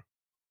dynasty's over.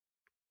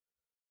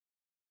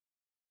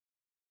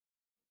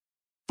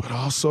 But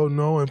also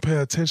know and pay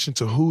attention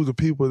to who the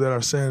people that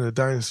are saying the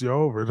dynasty are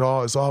over.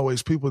 It's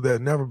always people that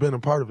have never been a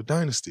part of a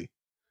dynasty.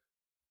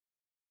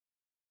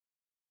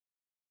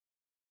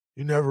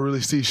 You never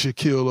really see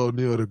Shaquille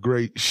O'Neal, the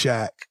great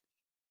Shaq,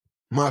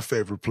 my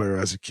favorite player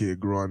as a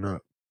kid growing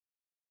up,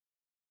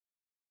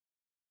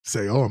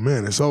 say, oh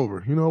man, it's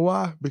over. You know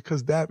why?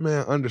 Because that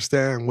man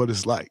understands what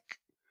it's like.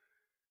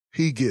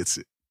 He gets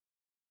it.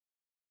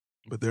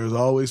 But there's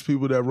always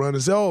people that run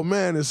and say, oh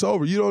man, it's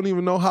over. You don't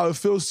even know how it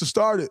feels to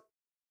start it.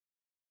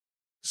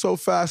 So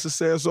fast to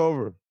say it's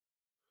over.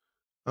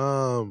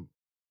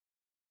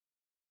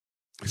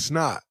 It's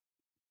not.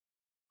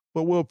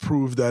 But we'll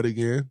prove that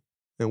again.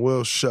 And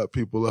we'll shut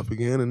people up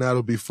again, and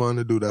that'll be fun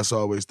to do. That's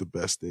always the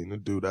best thing to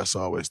do. That's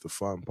always the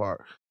fun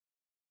part.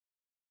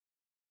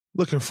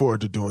 Looking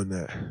forward to doing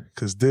that,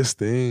 because this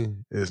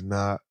thing is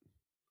not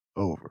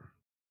over.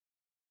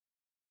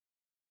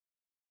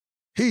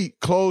 Heat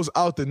closed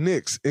out the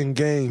Knicks in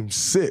Game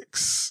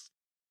 6.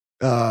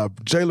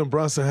 Jalen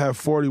Brunson had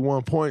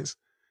 41 points.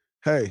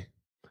 Hey,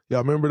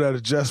 y'all remember that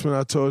adjustment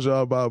I told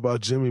y'all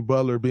about Jimmy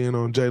Butler being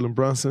on Jalen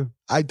Brunson?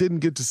 I didn't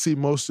get to see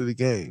most of the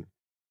game.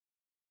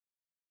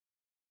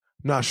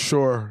 Not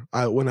sure.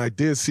 When I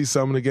did see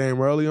some of the game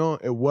early on,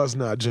 it was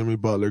not Jimmy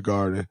Butler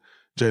guarding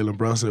Jalen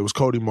Brunson. It was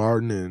Cody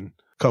Martin and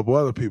a couple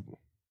other people.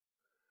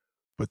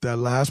 But that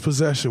last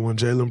possession when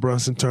Jalen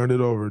Brunson turned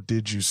it over,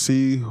 did you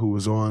see who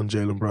was on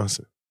Jalen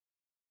Brunson?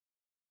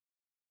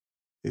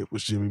 It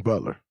was Jimmy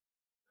Butler.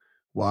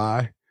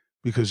 Why?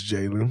 Because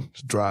Jalen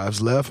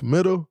drives left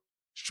middle.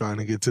 He's trying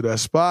to get to that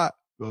spot.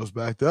 Goes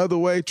back the other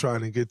way, trying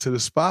to get to the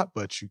spot,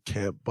 but you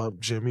can't bump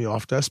Jimmy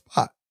off that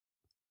spot.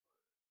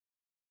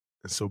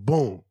 And so,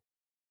 boom,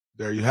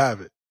 there you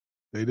have it.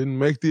 They didn't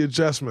make the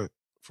adjustment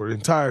for the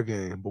entire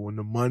game, but when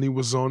the money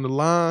was on the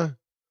line,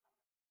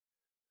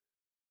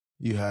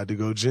 you had to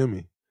go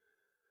Jimmy.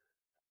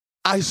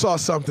 I saw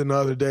something the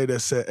other day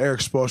that said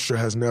Eric Spoelstra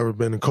has never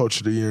been a coach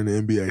of the year in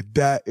the NBA.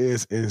 That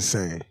is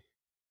insane.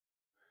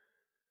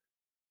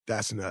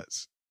 That's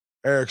nuts.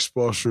 Eric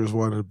Spoelstra is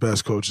one of the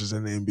best coaches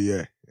in the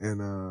NBA.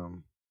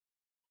 And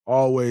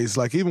always,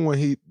 like even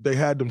when they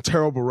had them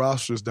terrible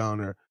rosters down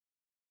there,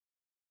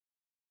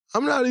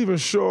 I'm not even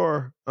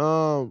sure,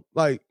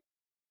 like,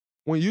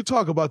 when you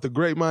talk about the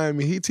great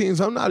Miami Heat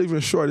teams, I'm not even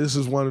sure this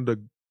is one of the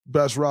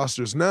best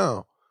rosters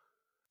now.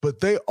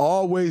 But they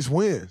always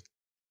win.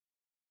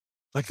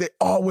 Like, they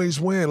always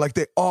win. Like,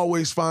 they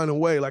always find a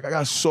way. Like, I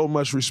got so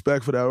much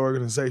respect for that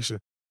organization.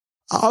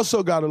 I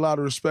also got a lot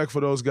of respect for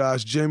those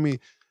guys, Jimmy,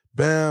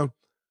 Bam,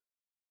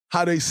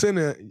 how they send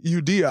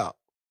UD out.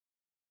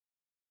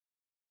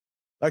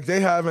 Like, they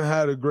haven't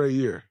had a great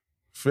year.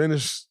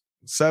 Finished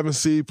 7th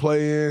seed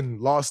play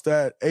in, lost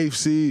that 8th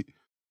seed.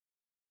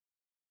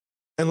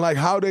 And like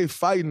how they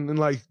fighting and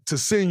like to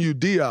send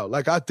UD out,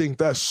 like I think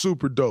that's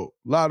super dope.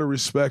 A lot of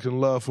respect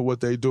and love for what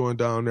they doing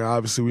down there.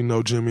 Obviously, we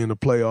know Jimmy in the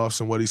playoffs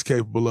and what he's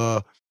capable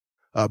of.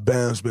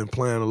 Bam's been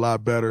playing a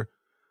lot better.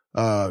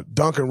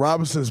 Duncan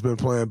Robinson's been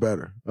playing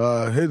better.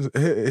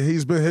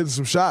 He's been hitting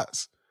some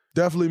shots.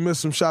 Definitely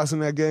missed some shots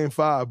in that Game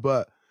 5,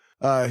 but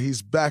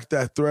he's back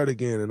that threat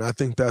again, and I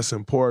think that's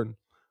important.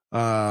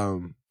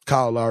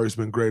 Kyle Lowry's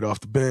been great off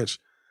the bench.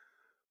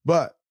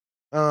 But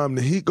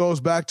The Heat goes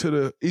back to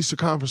the Eastern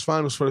Conference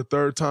Finals for the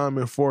third time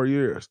in 4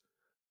 years.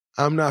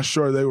 I'm not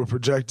sure they were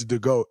projected to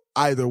go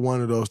either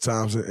one of those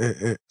times,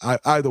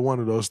 either one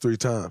of those 3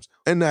 times.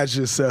 And that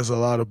just says a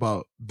lot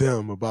about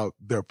them, about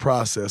their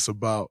process,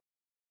 about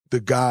the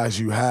guys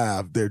you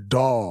have, their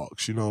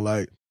dogs,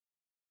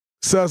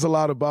 says a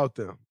lot about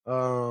them.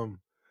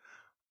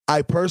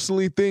 I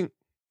personally think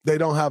they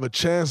don't have a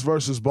chance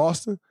versus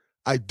Boston.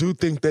 I do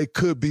think they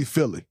could be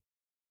Philly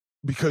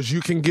because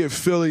you can get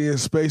Philly in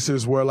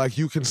spaces where,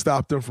 you can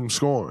stop them from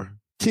scoring.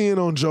 Keying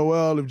on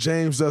Joel, if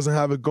James doesn't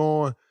have it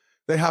going,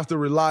 they have to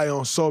rely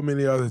on so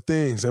many other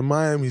things. And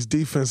Miami's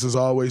defense has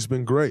always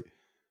been great.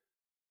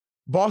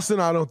 Boston,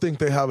 I don't think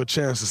they have a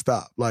chance to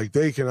stop.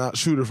 They can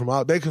outshoot it from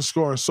out. They can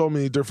score in so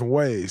many different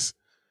ways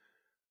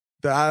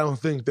that I don't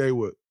think they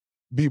would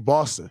beat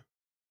Boston.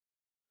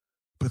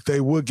 But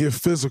they would get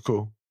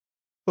physical.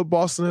 But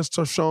Boston has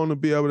shown to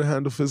be able to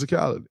handle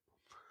physicality.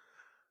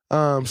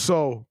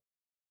 So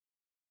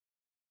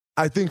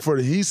I think for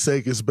the Heat's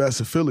sake, it's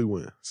best if Philly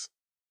wins.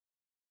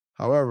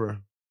 However,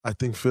 I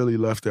think Philly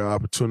left their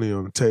opportunity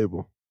on the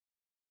table.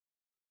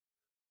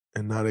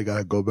 And now they got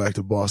to go back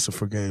to Boston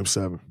for Game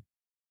 7.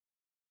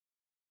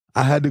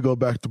 I had to go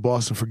back to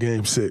Boston for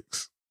Game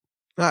 6.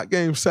 Not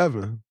Game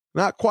 7.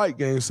 Not quite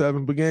Game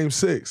 7, but Game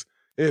 6.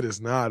 It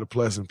is not a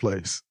pleasant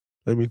place.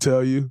 Let me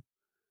tell you,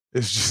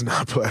 it's just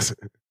not pleasant.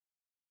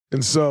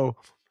 And so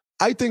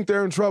I think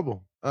they're in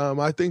trouble.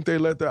 I think they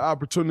let their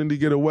opportunity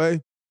get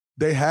away.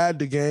 They had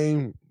the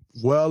game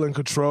well in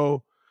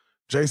control.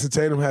 Jason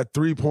Tatum had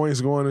 3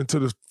 points going into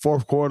the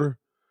fourth quarter.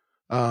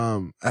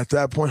 At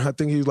that point, I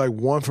think he was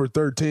 1 for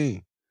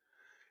 13.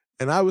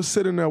 And I was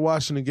sitting there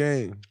watching the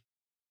game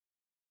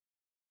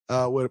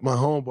with my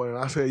homeboy, and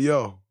I said,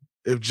 yo,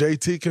 if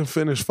JT can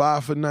finish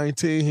 5 for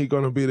 19, he's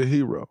going to be the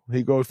hero.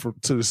 He goes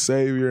to the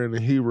savior and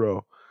the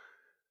hero.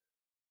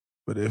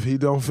 But if he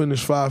don't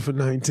finish 5 for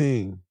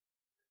 19,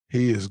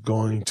 he is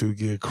going to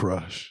get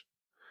crushed.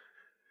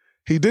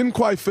 He didn't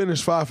quite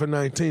finish 5 for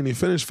 19. He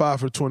finished 5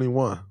 for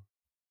 21.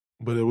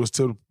 But it was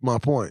to my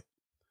point.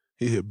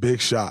 He hit big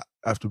shot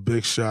after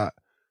big shot.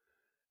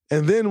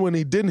 And then when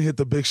he didn't hit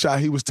the big shot,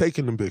 he was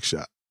taking the big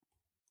shot.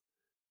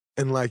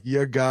 And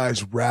your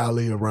guys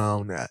rally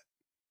around that.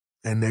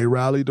 And they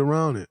rallied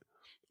around it.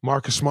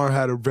 Marcus Smart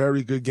had a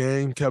very good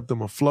game, kept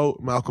them afloat.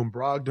 Malcolm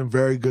Brogdon,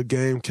 very good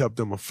game, kept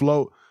them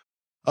afloat.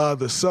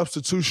 The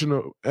substitution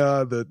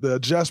of the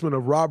adjustment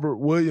of Robert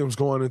Williams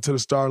going into the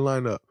starting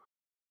lineup.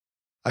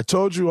 I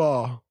told you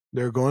all,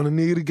 they're going to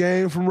need a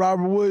game from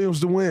Robert Williams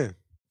to win.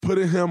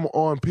 Putting him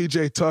on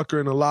P.J. Tucker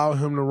and allowing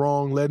him to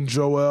wrong, letting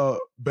Joel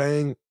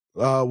bang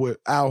with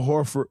Al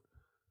Horford.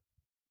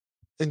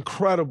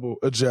 Incredible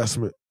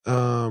adjustment.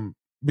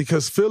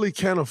 Because Philly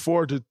can't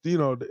afford to,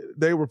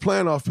 they were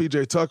playing off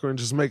P.J. Tucker and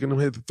just making him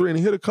hit the 3, and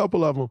he hit a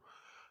couple of them.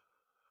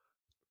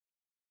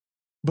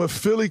 But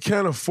Philly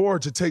can't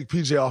afford to take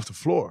P.J. off the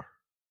floor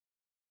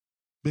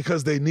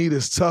because they need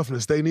his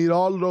toughness. They need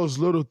all of those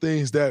little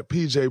things that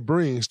P.J.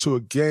 brings to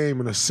a game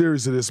and a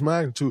series of this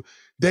magnitude.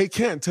 They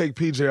can't take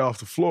P.J. off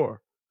the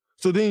floor.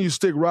 So then you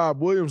stick Rob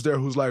Williams there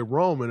who's like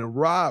Roman, and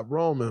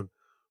Roman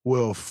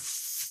will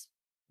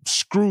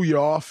screw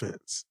your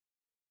offense.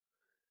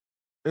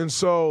 And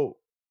so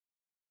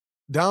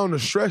down the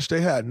stretch,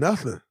 they had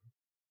nothing.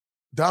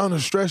 Down the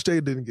stretch,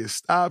 they didn't get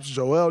stops.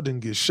 Joel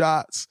didn't get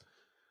shots.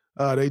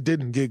 They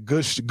didn't get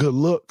good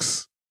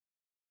looks.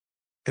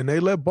 And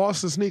they let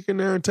Boston sneak in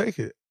there and take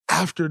it.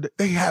 After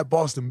they had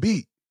Boston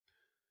beat.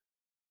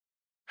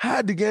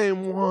 Had the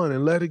game won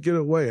and let it get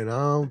away. And I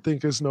don't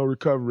think there's no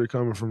recovery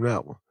coming from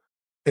that one.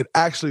 It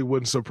actually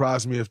wouldn't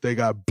surprise me if they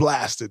got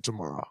blasted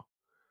tomorrow.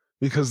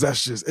 Because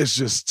it's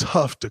just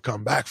tough to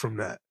come back from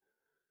that.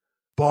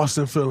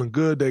 Boston feeling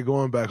good. They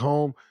going back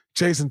home.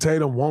 Jason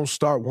Tatum won't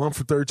start 1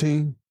 for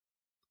 13.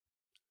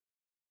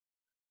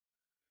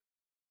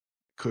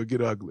 Could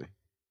get ugly.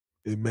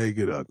 It may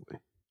get ugly.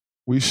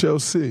 We shall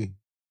see.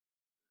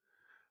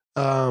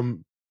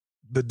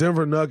 The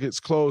Denver Nuggets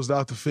closed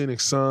out the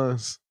Phoenix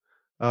Suns.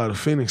 The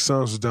Phoenix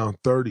Suns was down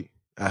 30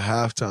 at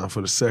halftime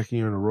for the second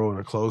year in a row in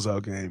a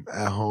closeout game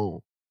at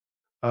home.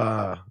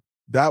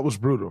 That was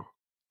brutal.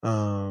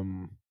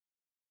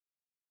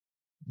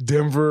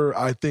 Denver,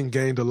 I think,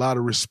 gained a lot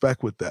of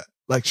respect with that.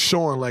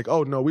 Showing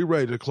oh, no, we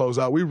ready to close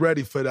out. We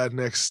ready for that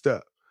next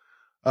step.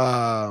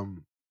 I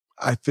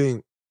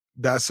think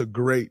that's a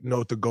great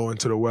note to go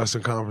into the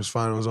Western Conference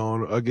Finals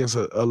on against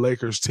a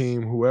Lakers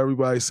team who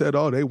everybody said,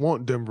 oh, they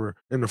want Denver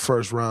in the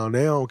first round.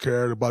 They don't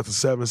care about the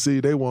 7th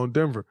seed. They want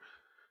Denver.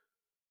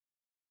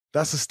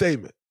 That's a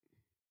statement.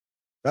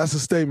 That's a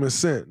statement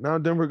sent. Now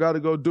Denver got to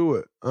go do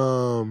it.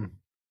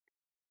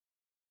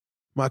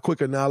 My quick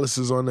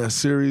analysis on that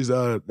series,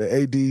 the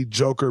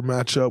AD-Joker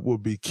matchup will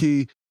be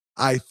key.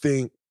 I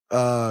think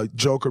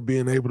Joker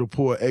being able to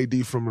pull AD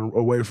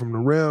away from the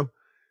rim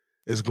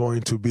is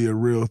going to be a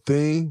real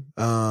thing.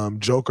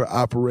 Joker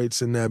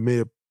operates in that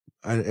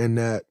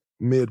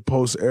mid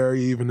post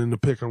area, even in the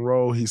pick and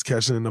roll. He's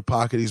catching in the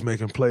pocket. He's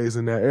making plays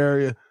in that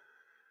area.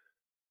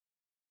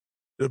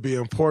 It'll be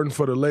important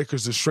for the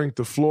Lakers to shrink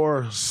the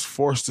floor,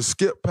 force the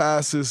skip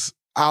passes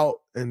out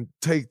and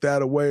take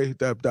that away,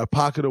 that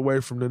pocket away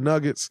from the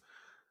Nuggets,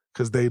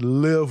 because they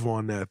live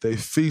on that. They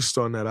feast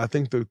on that. I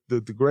think the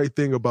great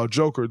thing about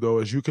Joker, though,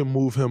 is you can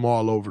move him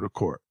all over the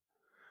court.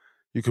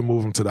 You can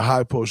move him to the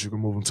high post. You can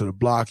move him to the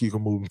block. You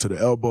can move him to the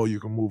elbow. You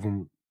can move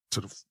him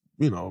to the,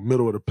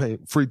 middle of the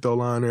paint, free throw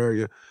line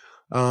area.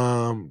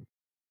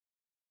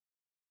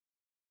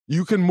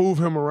 You can move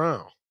him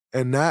around.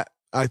 And that,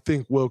 I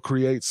think, will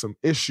create some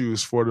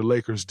issues for the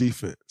Lakers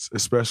defense,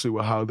 especially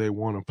with how they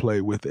want to play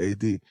with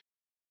AD.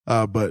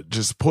 But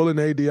just pulling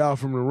AD out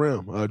from the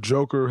rim,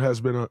 Joker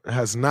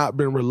has not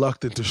been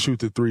reluctant to shoot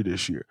the three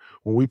this year.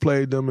 When we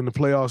played them in the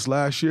playoffs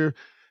last year,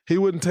 he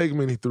wouldn't take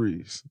many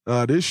threes.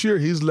 This year,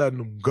 he's letting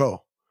them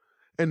go.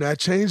 And that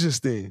changes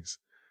things.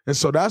 And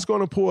so that's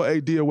going to pull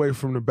AD away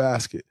from the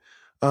basket.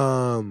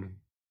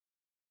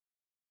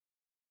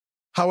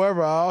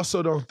 However, I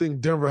also don't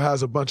think Denver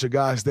has a bunch of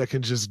guys that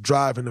can just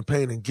drive in the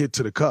paint and get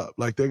to the cup.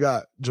 Like, they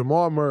got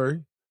Jamal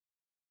Murray.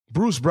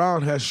 Bruce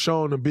Brown has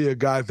shown to be a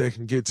guy that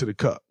can get to the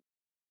cup.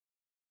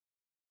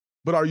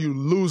 But are you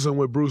losing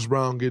with Bruce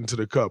Brown getting to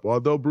the cup?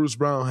 Although Bruce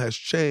Brown has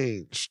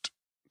changed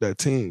that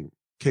team,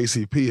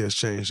 KCP has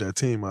changed that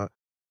team,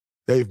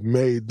 they've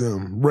made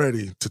them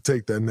ready to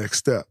take that next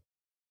step.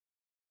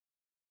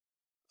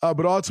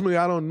 But ultimately,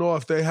 I don't know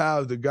if they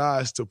have the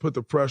guys to put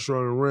the pressure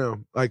on the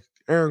rim. Like,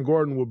 Aaron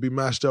Gordon will be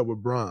matched up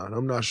with Bron.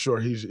 I'm not sure.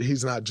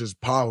 He's not just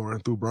powering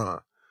through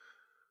Bron.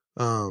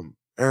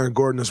 Aaron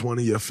Gordon is one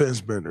of your fence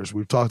benders.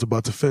 We've talked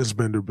about the fence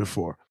bender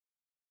before.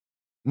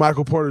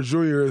 Michael Porter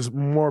Jr. is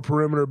more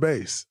perimeter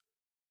base.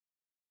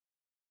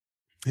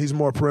 He's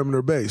more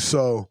perimeter base.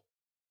 So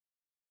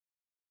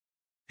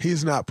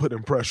he's not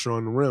putting pressure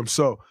on the rim.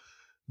 So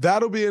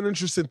that'll be an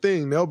interesting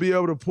thing. They'll be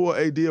able to pull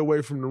AD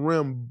away from the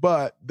rim,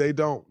 but they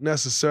don't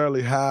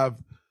necessarily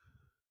have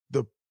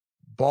the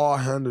ball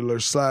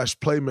handlers /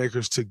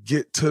 playmakers to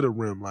get to the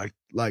rim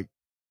like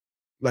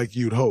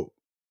you'd hope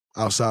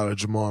outside of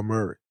Jamal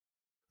Murray.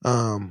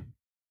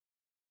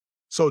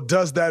 So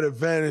does that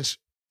advantage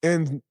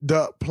end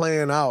up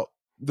playing out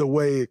the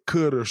way it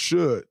could or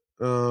should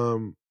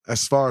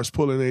as far as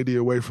pulling AD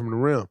away from the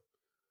rim?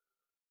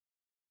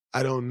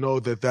 I don't know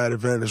that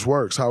advantage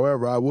works.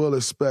 However, I will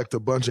expect a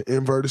bunch of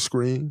inverted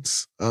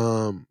screens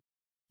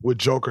with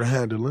Joker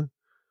handling,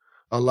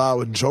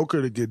 allowing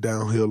Joker to get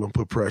downhill and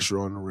put pressure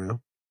on the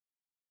rim.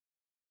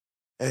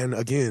 And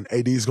again,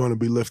 AD is going to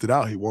be lifted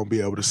out. He won't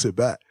be able to sit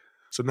back.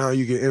 So now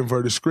you get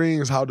inverted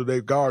screens. How do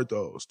they guard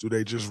those? Do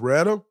they just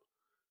read them?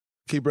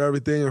 Keep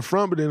everything in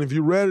front, but then if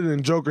you read it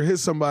and Joker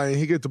hits somebody and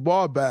he get the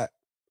ball back,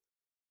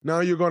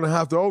 now you're going to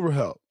have to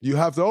overhelp. You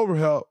have to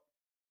overhelp.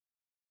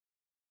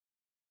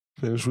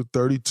 Finished with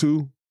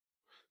 32,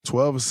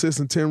 12 assists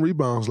and 10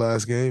 rebounds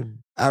last game.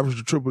 Averaged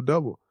a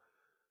triple-double.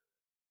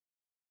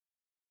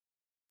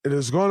 It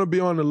is going to be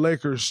on the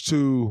Lakers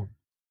to,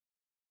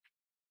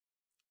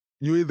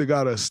 you either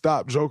got to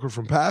stop Joker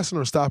from passing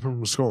or stop him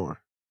from scoring.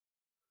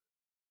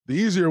 The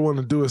easier one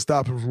to do is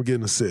stop him from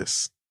getting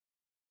assists.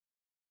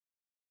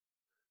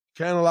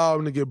 Can't allow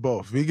him to get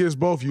both. If he gets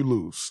both, you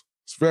lose.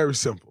 It's very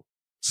simple.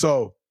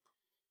 So,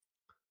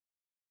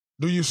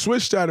 do you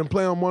switch that and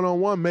play him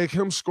one-on-one, make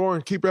him score,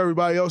 and keep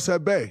everybody else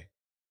at bay?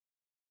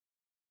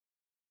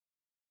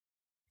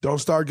 Don't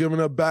start giving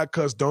up back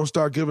cuts. Don't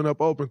start giving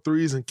up open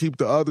threes and keep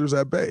the others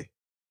at bay.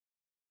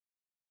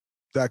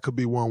 That could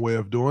be one way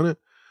of doing it.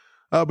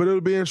 But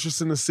it'll be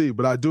interesting to see.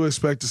 But I do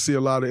expect to see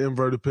a lot of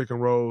inverted pick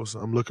and rolls.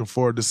 I'm looking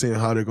forward to seeing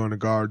how they're going to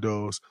guard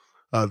those.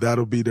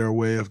 That'll be their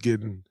way of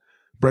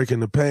breaking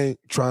the paint,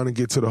 trying to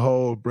get to the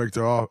hole, break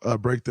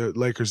the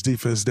Lakers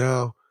defense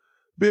down.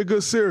 Be a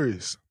good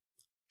series.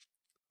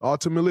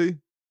 Ultimately,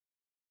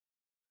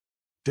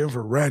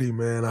 Denver ready,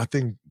 man. I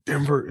think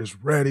Denver is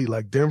ready.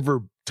 Like,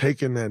 Denver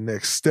taking that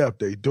next step.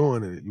 They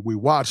doing it. We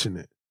watching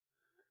it.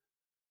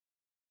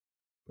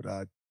 But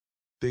I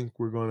think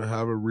we're going to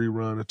have a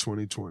rerun of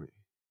 2020.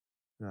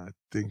 And I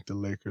think the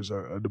Lakers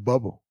are the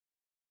bubble.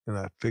 And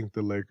I think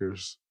the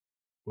Lakers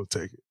will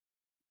take it.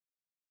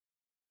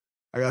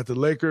 I got the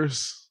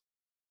Lakers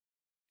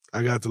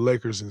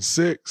in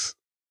 6.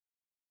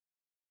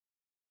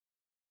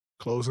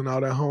 Closing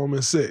out at home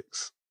in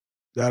 6.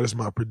 That is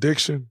my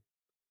prediction.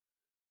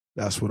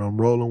 That's what I'm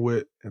rolling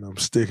with, and I'm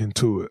sticking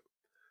to it.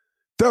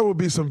 There will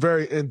be some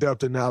very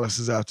in-depth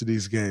analysis after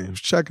these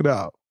games. Check it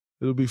out.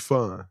 It'll be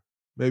fun.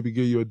 Maybe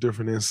give you a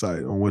different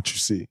insight on what you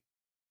see.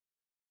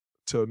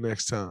 Till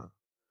next time.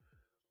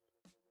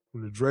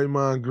 From the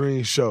Draymond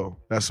Green Show,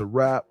 that's a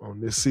wrap on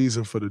this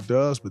season for the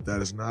Dubs, but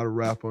that is not a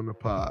wrap on the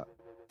pod.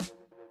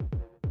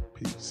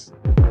 Peace.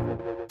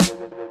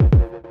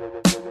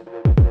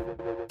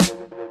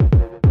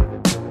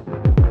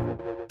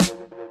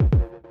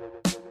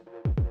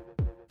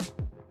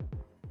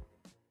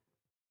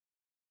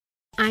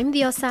 I'm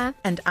Diosa.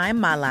 And I'm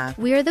Mala.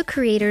 We are the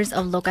creators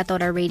of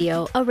Locatora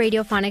Radio, a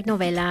radiophonic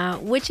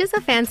novela, which is a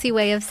fancy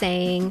way of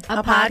saying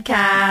a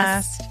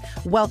podcast.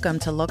 Welcome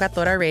to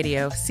Locatora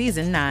Radio,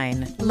 Season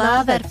 9.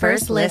 Love at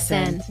first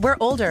listen. We're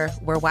older,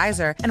 we're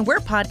wiser, and we're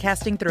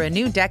podcasting through a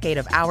new decade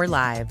of our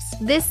lives.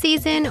 This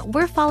season,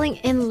 we're falling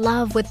in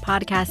love with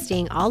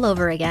podcasting all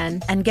over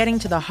again. And getting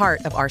to the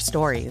heart of our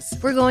stories.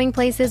 We're going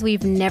places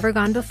we've never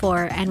gone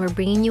before, and we're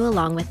bringing you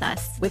along with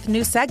us. With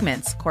new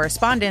segments,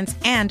 correspondence,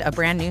 and a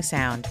brand new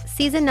sound.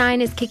 Season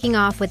 9 is kicking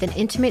off with an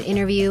intimate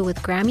interview with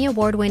Grammy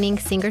Award-winning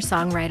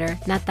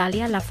singer-songwriter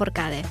Natalia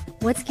Lafourcade.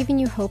 What's giving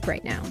you hope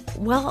right now?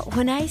 Well,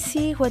 when I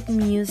see what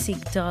music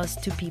does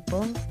to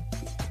people,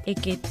 it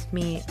gives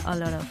me a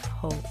lot of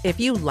hope.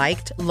 If you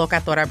liked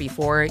Locatora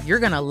before, you're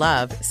going to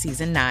love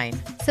Season 9.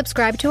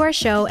 Subscribe to our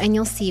show and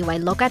you'll see why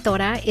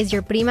Locatora is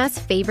your prima's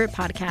favorite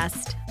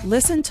podcast.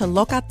 Listen to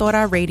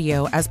Locatora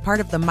Radio as part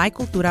of the My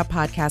Cultura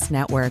Podcast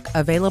Network,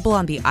 available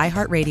on the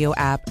iHeartRadio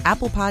app,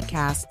 Apple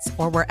Podcasts,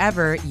 or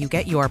wherever you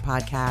get your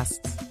podcasts.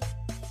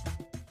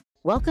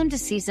 Welcome to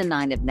Season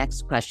 9 of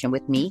Next Question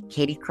with me,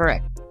 Katie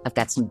Couric. I've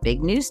got some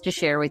big news to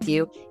share with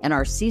you in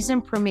our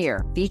season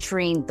premiere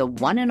featuring the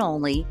one and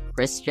only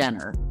Kris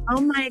Jenner.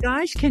 Oh my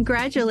gosh,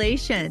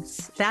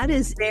 congratulations. That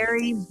is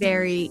very,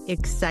 very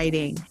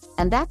exciting.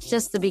 And that's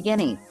just the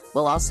beginning.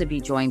 We'll also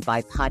be joined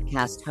by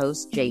podcast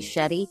host Jay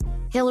Shetty,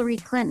 Hillary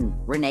Clinton,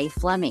 Renee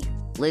Fleming,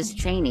 Liz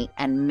Cheney,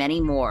 and many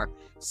more.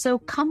 So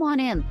come on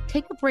in,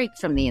 take a break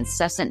from the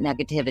incessant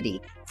negativity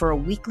for a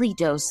weekly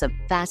dose of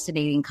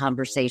fascinating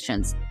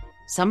conversations.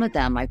 Some of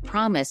them, I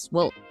promise,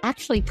 will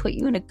actually put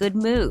you in a good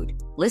mood.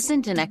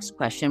 Listen to Next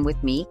Question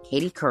with me,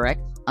 Katie Couric,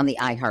 on the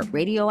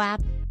iHeartRadio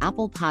app,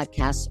 Apple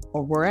Podcasts,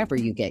 or wherever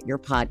you get your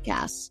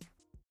podcasts.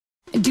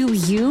 Do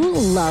you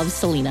love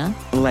Selena?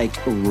 Like,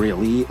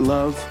 really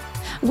love?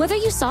 Whether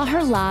you saw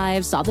her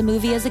live, saw the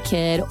movie as a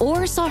kid,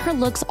 or saw her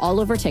looks all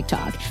over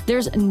TikTok,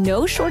 there's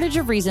no shortage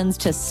of reasons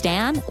to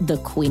stan the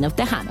Queen of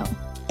Tejano.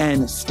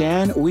 And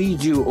Stan, we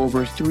do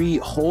over 3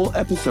 whole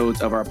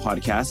episodes of our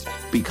podcast,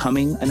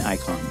 Becoming an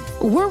Icon.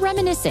 We're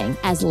reminiscing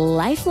as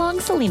lifelong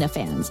Selena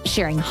fans,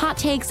 sharing hot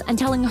takes and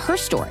telling her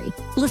story.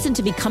 Listen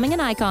to Becoming an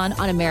Icon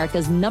on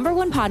America's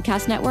 #1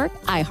 podcast network,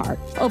 iHeart.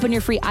 Open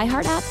your free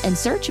iHeart app and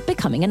search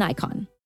Becoming an Icon.